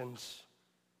Christians.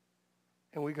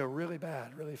 And we go really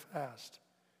bad, really fast.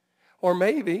 Or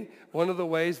maybe one of the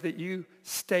ways that you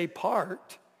stay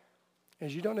parked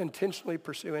is you don't intentionally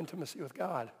pursue intimacy with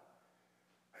God.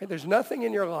 Right? There's nothing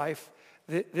in your life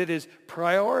that is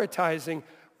prioritizing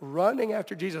running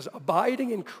after Jesus, abiding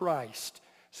in Christ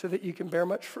so that you can bear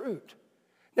much fruit.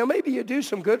 Now, maybe you do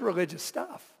some good religious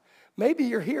stuff. Maybe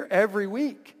you're here every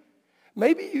week.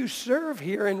 Maybe you serve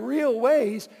here in real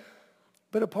ways,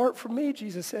 but apart from me,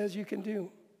 Jesus says you can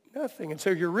do nothing. And so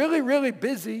you're really, really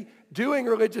busy doing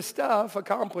religious stuff,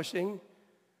 accomplishing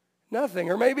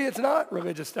nothing. Or maybe it's not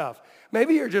religious stuff.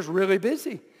 Maybe you're just really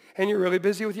busy, and you're really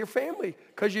busy with your family,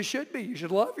 because you should be. You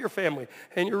should love your family.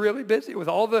 And you're really busy with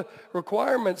all the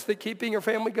requirements that keeping your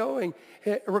family going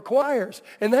requires.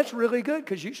 And that's really good,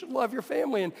 because you should love your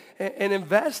family and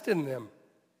invest in them.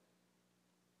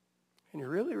 And you're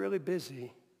really, really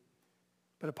busy.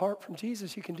 But apart from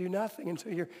Jesus, you can do nothing. And so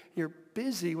you're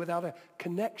busy without a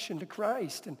connection to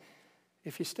Christ. And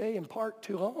if you stay in park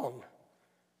too long,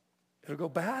 it'll go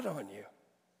bad on you.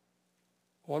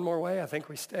 One more way I think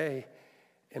we stay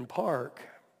in park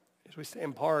is we stay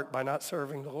in park by not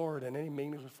serving the Lord in any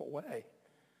meaningful way.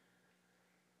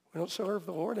 We don't serve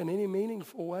the Lord in any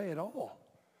meaningful way at all.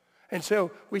 And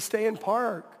so we stay in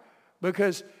park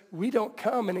because we don't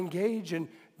come and engage in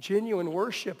genuine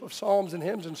worship of psalms and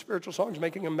hymns and spiritual songs,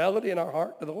 making a melody in our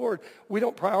heart to the Lord. We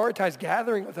don't prioritize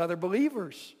gathering with other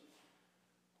believers.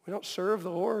 We don't serve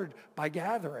the Lord by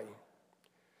gathering.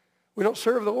 We don't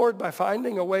serve the Lord by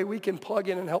finding a way we can plug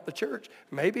in and help the church.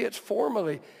 Maybe it's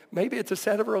formally. Maybe it's a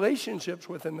set of relationships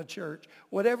within the church.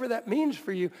 Whatever that means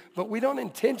for you. But we don't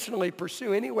intentionally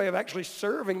pursue any way of actually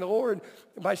serving the Lord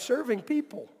by serving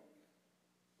people.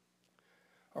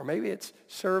 Or maybe it's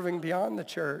serving beyond the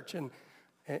church and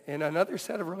another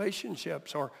set of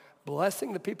relationships, or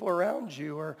blessing the people around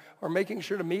you, or making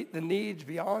sure to meet the needs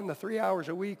beyond the 3 hours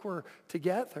a week we're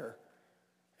together.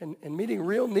 And meeting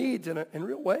real needs in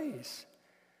real ways.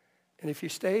 And if you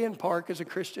stay in park as a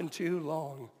Christian too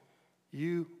long,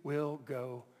 you will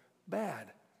go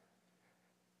bad.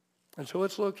 And so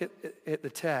let's look at the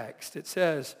text. It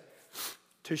says,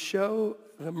 to show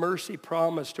the mercy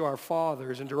promised to our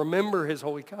fathers and to remember his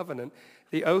holy covenant,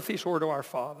 the oath he swore to our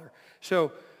father.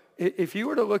 So if you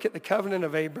were to look at the covenant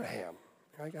of Abraham,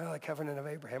 like, the covenant of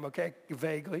Abraham, okay,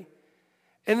 vaguely.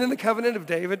 And then the covenant of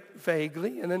David,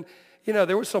 vaguely. And then,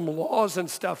 there were some laws and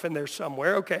stuff in there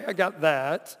somewhere. Okay, I got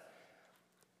that.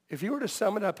 If you were to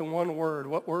sum it up in one word,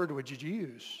 what word would you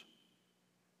use?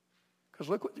 Because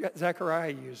look what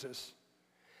Zechariah uses.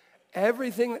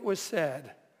 Everything that was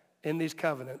said in these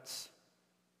covenants,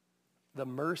 the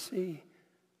mercy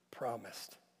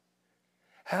promised.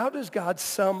 How does God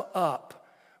sum up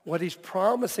what he's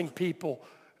promising people,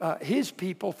 his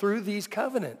people, through these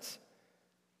covenants?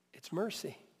 It's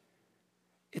mercy.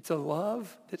 It's a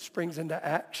love that springs into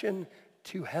action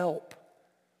to help.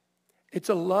 It's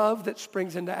a love that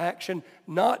springs into action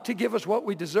not to give us what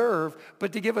we deserve,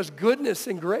 but to give us goodness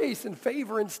and grace and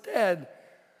favor instead.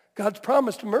 God's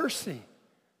promised mercy.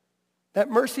 That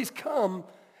mercy's come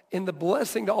in the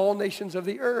blessing to all nations of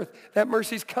the earth. That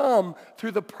mercy's come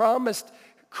through the promised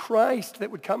Christ that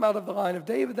would come out of the line of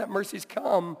David. That mercy's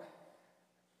come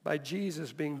by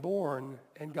Jesus being born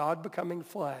and God becoming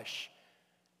flesh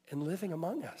and living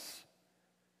among us.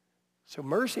 So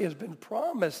mercy has been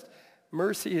promised.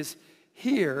 Mercy is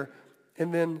here.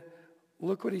 And then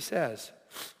look what he says.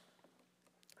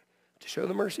 To show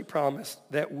the mercy promised,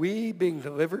 that we, being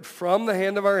delivered from the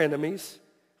hand of our enemies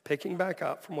picking back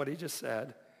up from what he just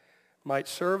said, might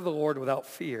serve the Lord without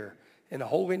fear in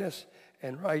holiness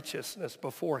and righteousness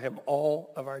before him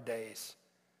all of our days.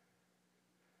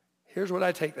 Here's what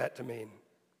I take that to mean.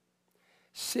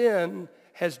 Sin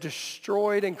has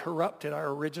destroyed and corrupted our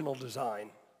original design.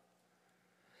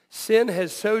 Sin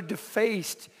has so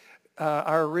defaced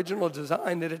our original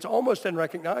design that it's almost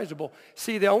unrecognizable.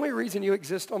 See, the only reason you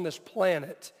exist on this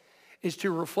planet is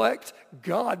to reflect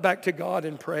God back to God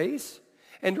in praise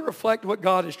and to reflect what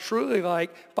God is truly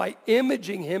like by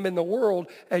imaging him in the world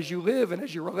as you live and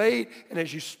as you relate and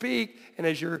as you speak and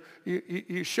as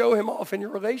you show him off in your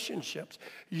relationships.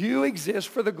 You exist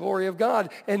for the glory of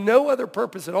God and no other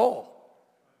purpose at all.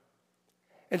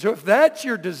 And so if that's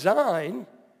your design,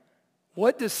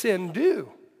 what does sin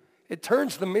do? It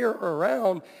turns the mirror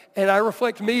around and I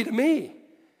reflect me to me.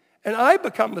 And I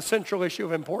become the central issue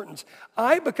of importance.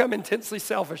 I become intensely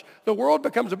selfish. The world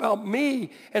becomes about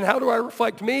me and how do I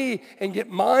reflect me and get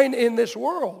mine in this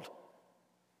world.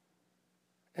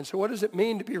 And so what does it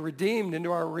mean to be redeemed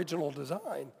into our original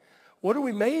design? What are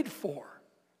we made for?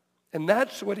 And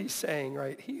that's what he's saying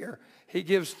right here. He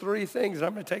gives three things, and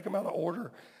I'm going to take them out of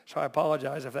order, so I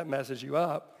apologize if that messes you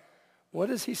up. What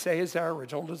does he say is our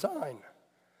original design?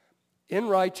 In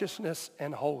righteousness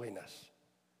and holiness.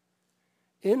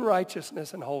 In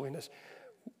righteousness and holiness.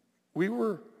 We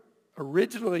were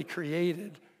originally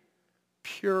created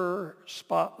pure,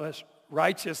 spotless,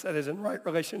 righteous, that is in right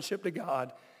relationship to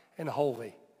God, and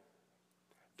holy.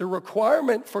 The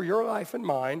requirement for your life and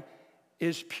mine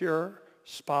is pure,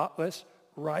 spotless,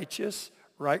 righteous,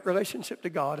 right relationship to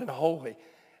God, and holy.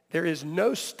 There is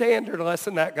no standard less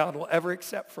than that God will ever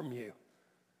accept from you.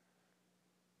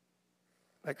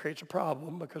 That creates a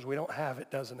problem because we don't have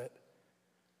it, doesn't it?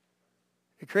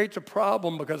 It creates a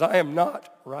problem because I am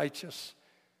not righteous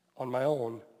on my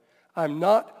own. I'm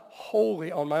not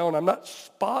holy on my own. I'm not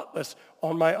spotless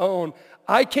on my own.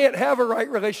 I can't have a right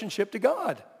relationship to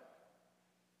God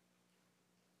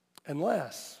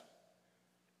unless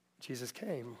Jesus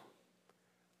came,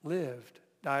 lived,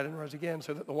 died, and rose again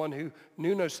so that the one who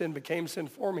knew no sin became sin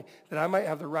for me, that I might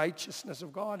have the righteousness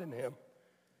of God in him.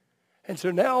 And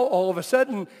so now, all of a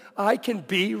sudden, I can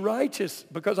be righteous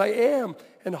because I am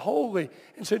and holy.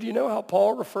 And so do you know how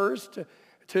Paul refers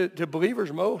to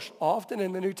believers most often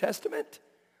in the New Testament?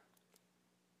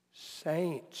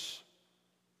 Saints.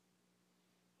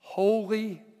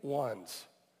 Holy ones.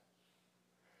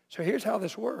 So here's how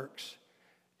this works.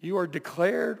 You are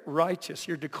declared righteous.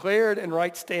 You're declared in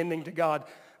right standing to God.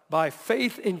 By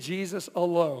faith in Jesus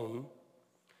alone,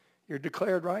 you're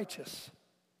declared righteous.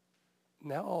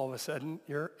 Now all of a sudden,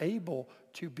 you're able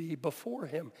to be before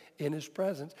him in his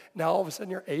presence. Now all of a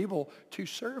sudden, you're able to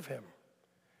serve him.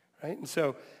 Right? And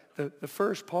so the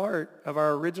first part of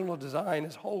our original design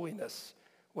is holiness,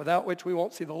 without which we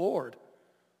won't see the Lord.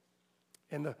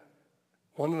 And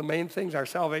one of the main things our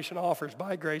salvation offers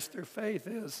by grace through faith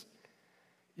is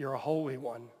you're a holy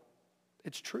one.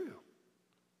 It's true.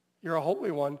 You're a holy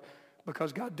one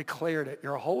because God declared it.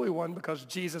 You're a holy one because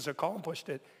Jesus accomplished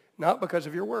it, not because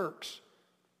of your works.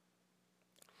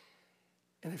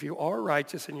 And if you are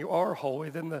righteous and you are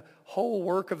holy, then the whole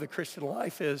work of the Christian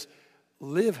life is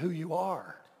live who you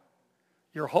are.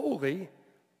 You're holy,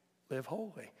 live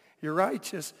holy. You're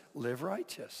righteous, live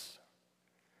righteous.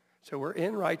 So we're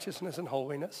in righteousness and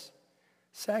holiness.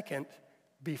 Second,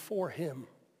 before him.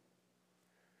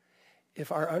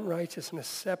 If our unrighteousness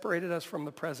separated us from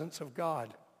the presence of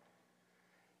God,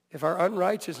 if our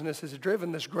unrighteousness has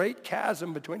driven this great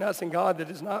chasm between us and God that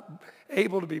is not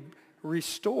able to be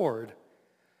restored,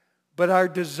 but our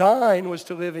design was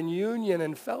to live in union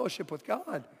and fellowship with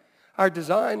God. Our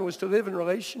design was to live in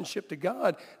relationship to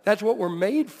God. That's what we're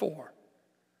made for.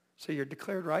 So you're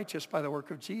declared righteous by the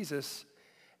work of Jesus,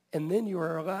 and then you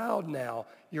are allowed now.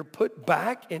 You're put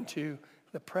back into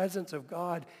the presence of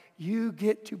God. You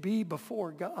get to be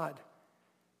before God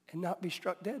and not be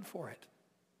struck dead for it.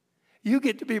 You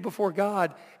get to be before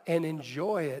God and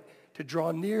enjoy it, to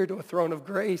draw near to a throne of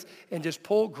grace and just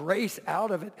pull grace out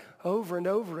of it over and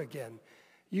over again.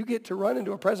 You get to run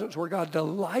into a presence where God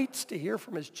delights to hear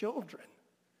from his children.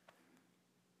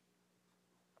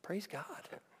 Praise God.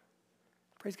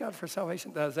 Praise God for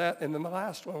salvation does that. And then the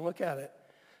last one, look at it.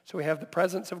 So we have the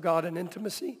presence of God in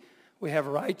intimacy. We have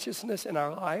righteousness in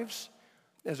our lives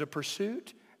as a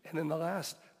pursuit. And then the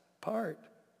last part,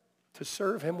 to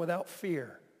serve him without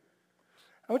fear.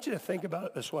 I want you to think about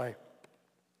it this way.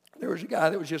 There was a guy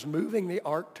that was just moving the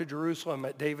ark to Jerusalem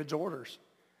at David's orders.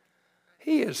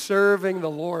 He is serving the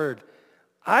Lord.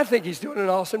 I think he's doing an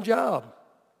awesome job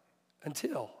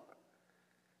until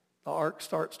the ark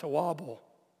starts to wobble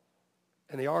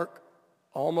and the ark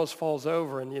almost falls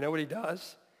over, and you know what he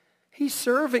does? He's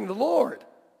serving the Lord.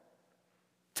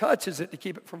 Touches it to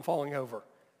keep it from falling over.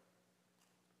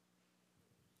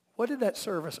 What did that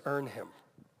service earn him?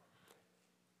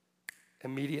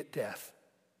 Immediate death.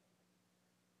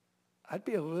 I'd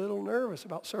be a little nervous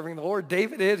about serving the Lord.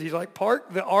 David is. He's like,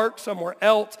 park the ark somewhere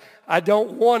else. I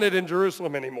don't want it in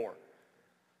Jerusalem anymore.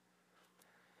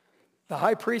 The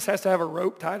high priest has to have a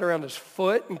rope tied around his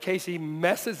foot in case he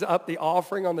messes up the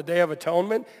offering on the Day of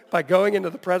Atonement by going into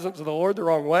the presence of the Lord the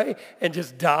wrong way and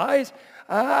just dies.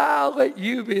 I'll let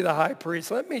you be the high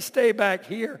priest. Let me stay back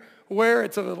here where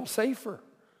it's a little safer.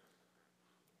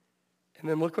 And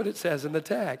then look what it says in the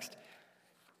text.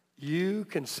 You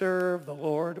can serve the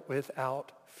Lord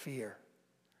without fear.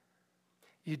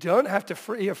 You don't have to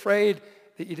be afraid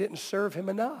that you didn't serve him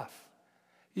enough.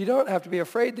 You don't have to be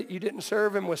afraid that you didn't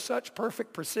serve him with such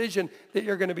perfect precision that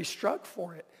you're going to be struck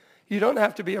for it. You don't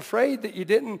have to be afraid that you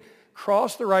didn't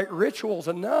cross the right rituals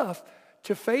enough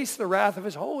to face the wrath of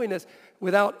his holiness.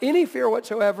 Without any fear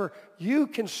whatsoever, you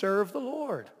can serve the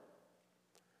Lord.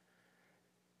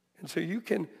 And so you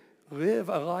can live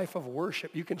a life of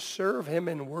worship. You can serve him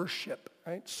in worship,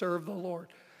 right? Serve the Lord.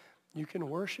 You can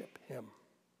worship him.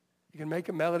 You can make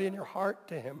a melody in your heart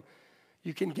to him.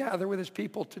 You can gather with his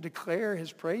people to declare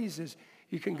his praises.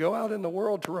 You can go out in the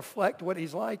world to reflect what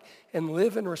he's like and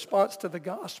live in response to the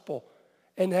gospel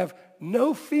and have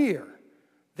no fear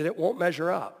that it won't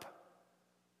measure up.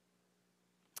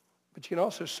 But you can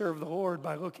also serve the Lord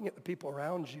by looking at the people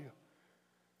around you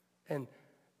and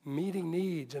meeting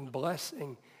needs and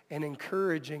blessing and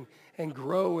encouraging and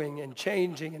growing and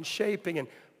changing and shaping and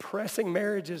pressing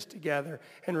marriages together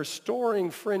and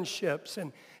restoring friendships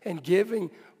and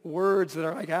giving words that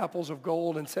are like apples of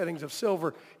gold and settings of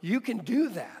silver. You can do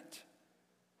that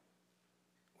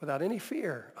without any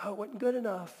fear. Oh, it wasn't good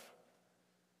enough.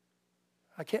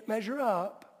 I can't measure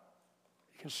up.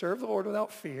 You can serve the Lord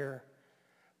without fear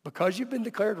because you've been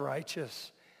declared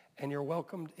righteous and you're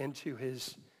welcomed into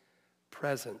his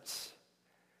presence.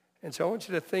 And so I want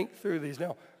you to think through these.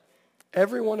 Now,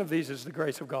 every one of these is the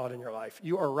grace of God in your life.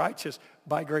 You are righteous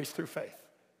by grace through faith.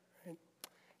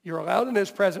 You're allowed in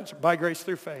his presence by grace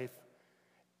through faith.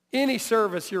 Any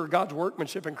service, you're God's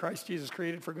workmanship in Christ Jesus,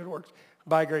 created for good works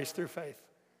by grace through faith.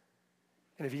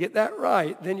 And if you get that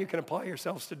right, then you can apply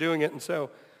yourselves to doing it. And so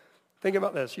think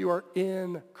about this. You are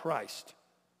in Christ.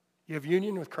 You have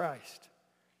union with Christ.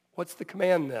 What's the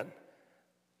command then?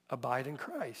 Abide in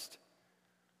Christ.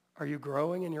 Are you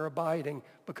growing and you're abiding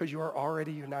because you are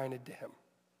already united to him?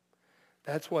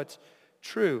 That's what's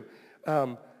true.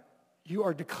 You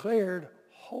are declared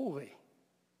holy.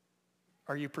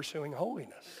 Are you pursuing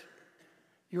holiness?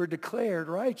 You are declared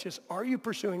righteous. Are you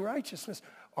pursuing righteousness?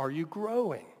 Are you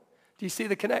growing? Do you see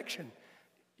the connection?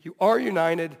 You are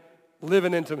united, live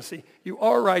in intimacy. You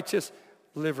are righteous,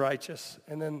 live righteous.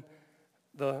 And then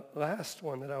the last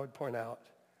one that I would point out,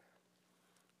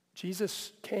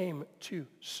 Jesus came to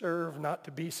serve, not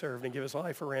to be served, and give his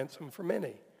life a ransom for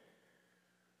many.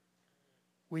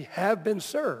 We have been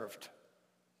served.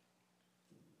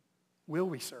 Will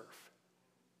we serve?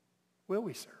 Will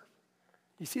we serve?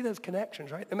 You see those connections,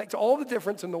 right? It makes all the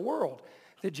difference in the world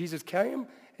that Jesus came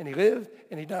and he lived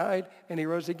and he died and he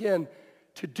rose again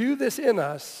to do this in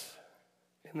us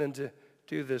and then to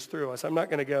do this through us. I'm not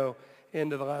going to go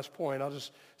into the last point. I'll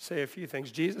just say a few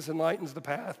things. Jesus enlightens the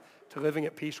path to living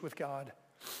at peace with God.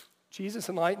 Jesus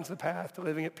enlightens the path to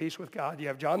living at peace with God. You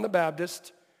have John the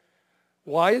Baptist.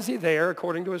 Why is he there?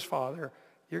 According to his Father,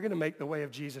 you're going to make the way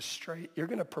of Jesus straight. You're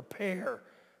going to prepare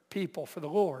people for the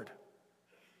Lord.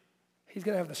 He's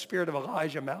going to have the spirit of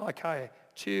Elijah, Malachi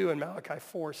 2 and Malachi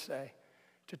 4 say,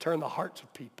 to turn the hearts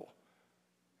of people.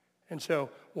 And so,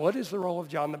 what is the role of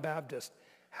John the Baptist?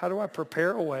 How do I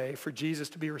prepare a way for Jesus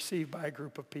to be received by a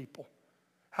group of people?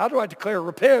 How do I declare,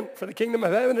 repent, for the kingdom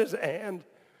of heaven is at hand,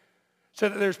 so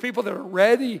that there's people that are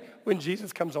ready when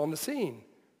Jesus comes on the scene?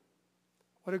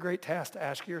 What a great task to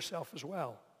ask yourself as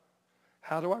well.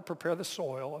 How do I prepare the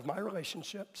soil of my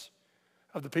relationships,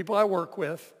 of the people I work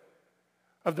with,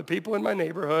 of the people in my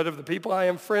neighborhood, of the people I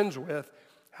am friends with?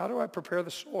 How do I prepare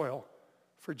the soil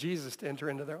for Jesus to enter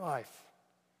into their life?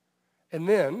 And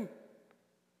then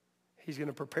he's going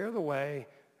to prepare the way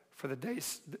for the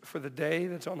day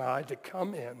that's on high to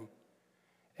come in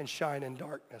and shine in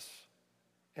darkness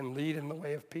and lead in the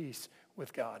way of peace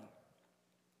with God.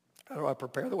 How do I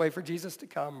prepare the way for Jesus to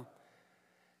come?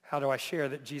 How do I share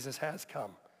that Jesus has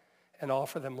come and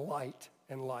offer them light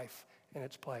and life in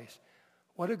its place?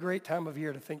 What a great time of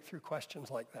year to think through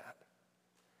questions like that.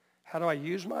 How do I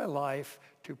use my life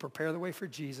to prepare the way for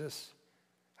Jesus?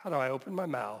 How do I open my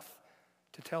mouth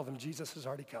to tell them Jesus has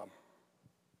already come?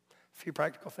 A few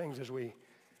practical things as we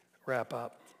wrap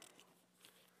up.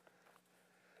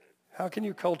 How can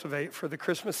you cultivate for the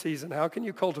Christmas season? How can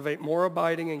you cultivate more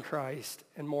abiding in Christ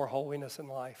and more holiness in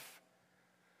life?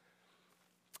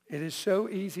 It is so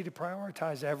easy to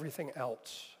prioritize everything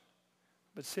else,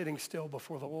 but sitting still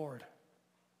before the Lord.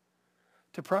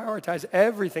 To prioritize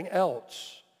everything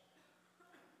else,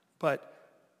 but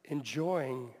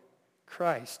enjoying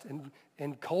Christ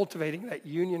and cultivating that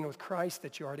union with Christ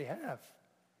that you already have.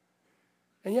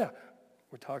 And yeah,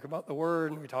 we talk about the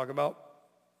Word and we talk about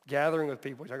gathering with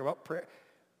people, we talk about prayer.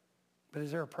 But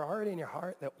is there a priority in your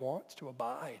heart that wants to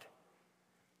abide,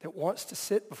 that wants to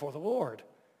sit before the Lord?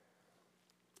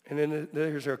 And then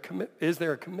is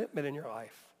there a commitment in your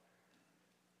life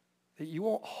that you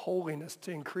want holiness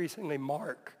to increasingly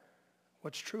mark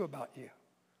what's true about you?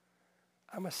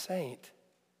 I'm a saint,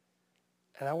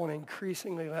 and I want to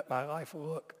increasingly let my life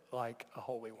look like a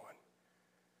holy one.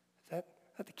 Is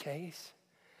that the case?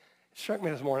 It struck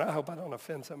me this morning. I hope I don't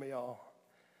offend some of y'all,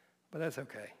 but that's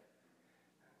okay,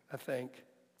 I think.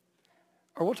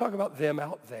 Or we'll talk about them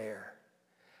out there.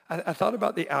 I thought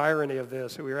about the irony of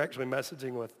this. We were actually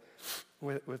messaging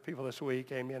with people this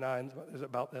week, Amy and I,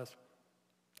 about this.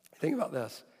 Think about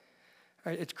this.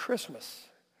 All right, it's Christmas.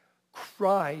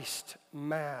 Christ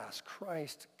Mass,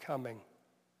 Christ coming.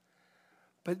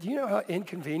 But do you know how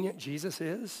inconvenient Jesus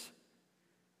is?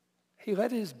 He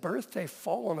let his birthday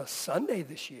fall on a Sunday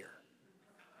this year.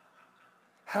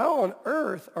 How on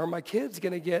earth are my kids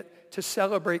going to get to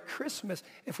celebrate Christmas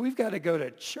if we've got to go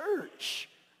to church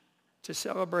to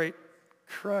celebrate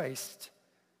Christ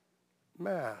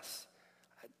Mass?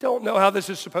 I don't know how this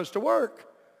is supposed to work.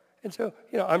 And so,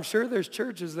 I'm sure there's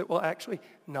churches that will actually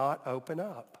not open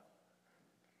up.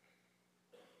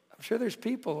 I'm sure there's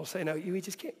people who will say, no, you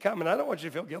just can't come, and I don't want you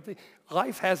to feel guilty.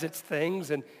 Life has its things,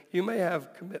 and you may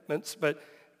have commitments, but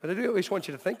I do at least want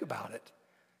you to think about it.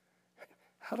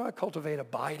 How do I cultivate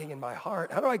abiding in my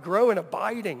heart? How do I grow in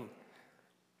abiding?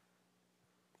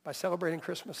 By celebrating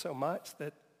Christmas so much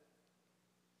that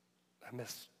I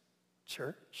miss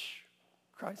church,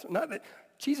 Christ. Not that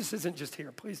Jesus isn't just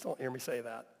here. Please don't hear me say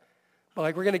that. But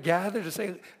like we're going to gather to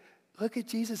say, look at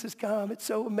Jesus has come. It's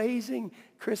so amazing.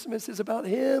 Christmas is about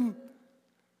him.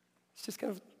 It's just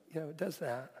kind of, it does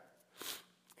that.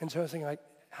 And so I was thinking,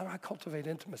 how do I cultivate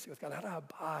intimacy with God? How do I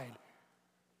abide?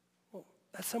 Well,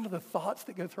 that's some of the thoughts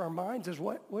that go through our minds is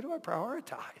what do I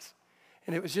prioritize?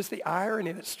 And it was just the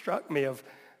irony that struck me of,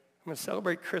 I'm going to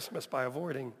celebrate Christmas by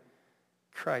avoiding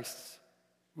Christ's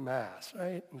Mass,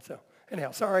 right? And so,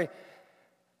 anyhow, sorry.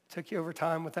 Took you over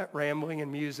time with that rambling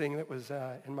and musing that was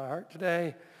in my heart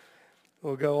today.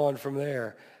 We'll go on from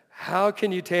there. How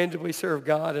can you tangibly serve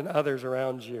God and others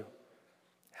around you?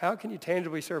 How can you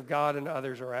tangibly serve God and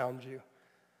others around you?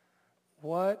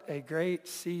 What a great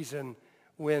season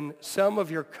when some of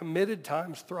your committed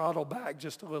times throttle back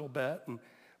just a little bit, and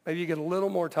maybe you get a little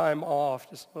more time off,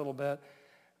 just a little bit.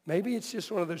 Maybe it's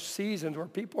just one of those seasons where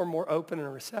people are more open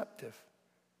and receptive.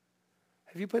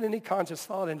 Have you put any conscious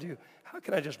thought into how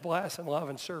can I just bless and love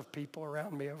and serve people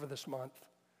around me over this month?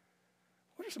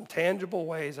 What are some tangible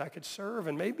ways I could serve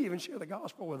and maybe even share the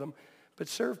gospel with them, but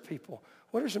serve people?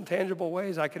 What are some tangible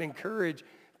ways I could encourage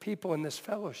people in this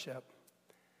fellowship?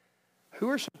 Who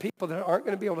are some people that aren't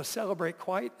going to be able to celebrate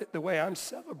quite the way I'm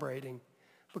celebrating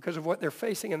because of what they're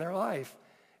facing in their life?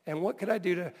 And what could I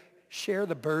do to share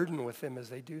the burden with them as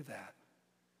they do that?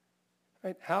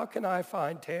 Right? How can I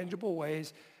find tangible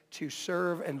ways to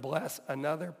serve and bless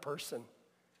another person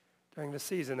during the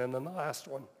season? And then the last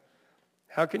one,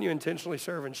 how can you intentionally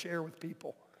serve and share with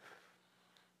people?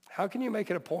 How can you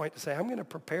make it a point to say, I'm going to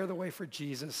prepare the way for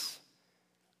Jesus,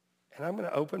 and I'm going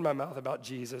to open my mouth about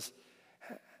Jesus?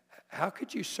 How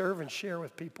could you serve and share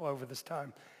with people over this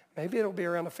time? Maybe it'll be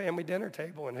around a family dinner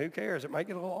table, and who cares? It might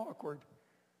get a little awkward.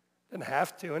 It doesn't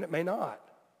have to, and it may not.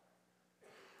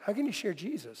 How can you share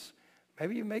Jesus?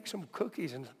 Maybe you make some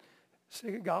cookies and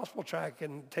sing a gospel track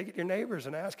and take it to your neighbors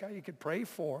and ask how you could pray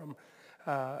for them.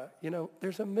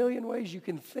 There's a million ways you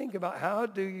can think about how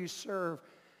do you serve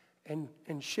and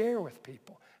share with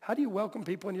people. How do you welcome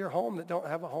people into your home that don't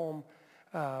have a home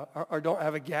or don't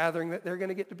have a gathering that they're going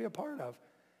to get to be a part of?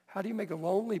 How do you make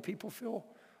lonely people feel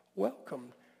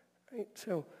welcomed? Right?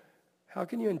 So how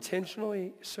can you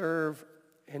intentionally serve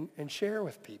and share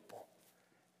with people?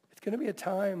 It's going to be a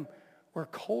time where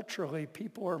culturally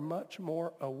people are much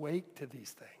more awake to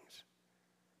these things.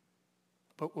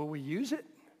 But will we use it?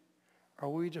 Or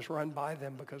will we just run by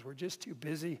them because we're just too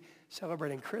busy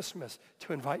celebrating Christmas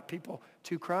to invite people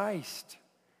to Christ?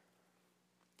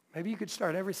 Maybe you could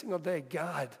start every single day,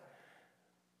 God,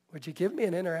 would you give me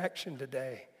an interaction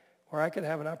today Or I could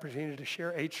have an opportunity to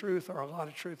share a truth or a lot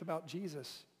of truth about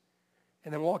Jesus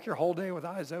and then walk your whole day with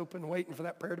eyes open, waiting for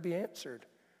that prayer to be answered.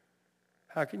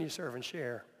 How can you serve and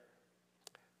share?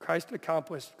 Christ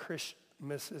accomplished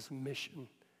Christmas's mission.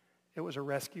 It was a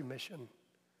rescue mission.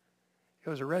 It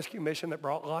was a rescue mission that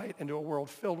brought light into a world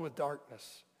filled with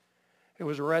darkness. It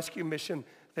was a rescue mission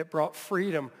that brought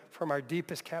freedom from our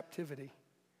deepest captivity.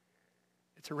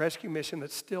 It's a rescue mission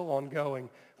that's still ongoing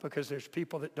because there's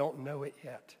people that don't know it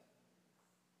yet.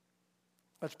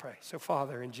 Let's pray. So,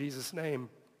 Father, in Jesus' name,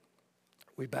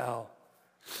 we bow.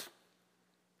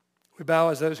 We bow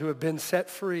as those who have been set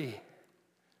free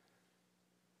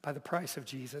by the price of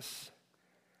Jesus.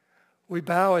 We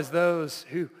bow as those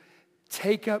who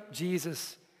take up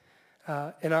Jesus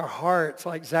in our hearts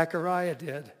like Zechariah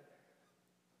did.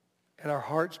 And our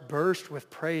hearts burst with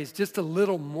praise just a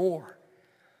little more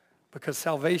because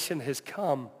salvation has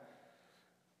come.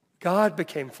 God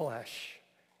became flesh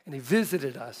and he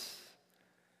visited us.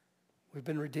 We've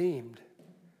been redeemed.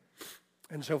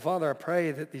 And so, Father, I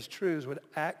pray that these truths would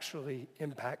actually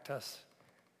impact us.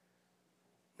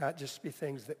 Not just be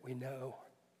things that we know.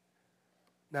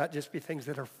 Not just be things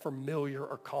that are familiar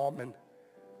or common.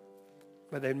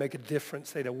 But they'd make a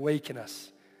difference. They'd awaken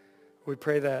us. We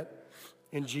pray that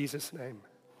in Jesus' name.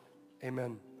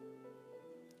 Amen.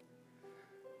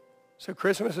 So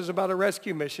Christmas is about a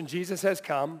rescue mission. Jesus has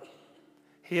come.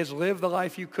 He has lived the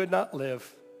life you could not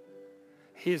live.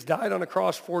 He has died on a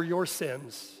cross for your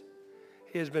sins.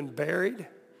 He has been buried.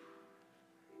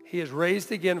 He is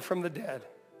raised again from the dead.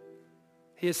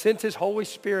 He has sent his Holy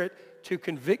Spirit to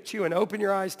convict you and open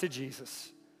your eyes to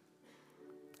Jesus.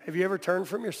 Have you ever turned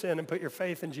from your sin and put your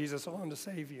faith in Jesus alone to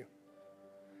save you?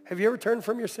 Have you ever turned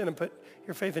from your sin and put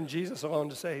your faith in Jesus alone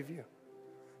to save you?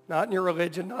 Not in your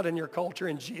religion, not in your culture,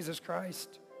 in Jesus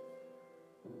Christ.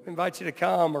 I invite you to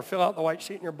come or fill out the white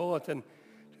sheet in your bulletin.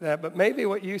 Do that. But maybe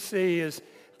what you see is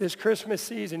this Christmas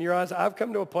season, your eyes, I've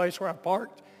come to a place where I've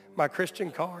parked my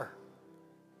Christian car.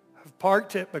 I've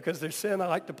parked it because there's sin I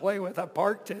like to play with. I've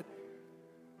parked it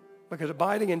because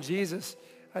abiding in Jesus,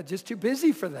 I'm just too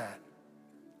busy for that.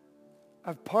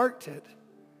 I've parked it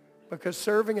because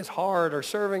serving is hard, or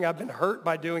serving, I've been hurt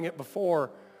by doing it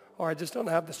before, or I just don't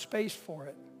have the space for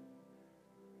it.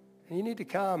 And you need to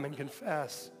come and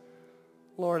confess,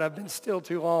 Lord, I've been still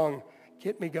too long.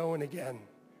 Get me going again.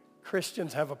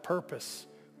 Christians have a purpose.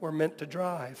 We're meant to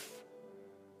drive.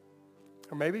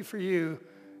 Or maybe for you,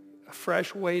 a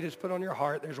fresh weight is put on your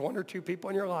heart. There's one or two people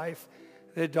in your life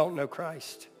that don't know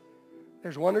Christ.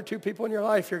 There's one or two people in your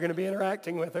life you're going to be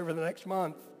interacting with over the next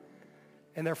month,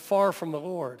 and they're far from the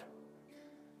Lord.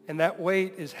 And that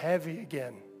weight is heavy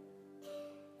again.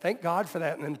 Thank God for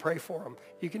that and then pray for them.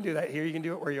 You can do that here. You can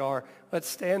do it where you are. Let's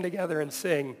stand together and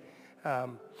sing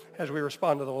as we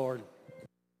respond to the Lord.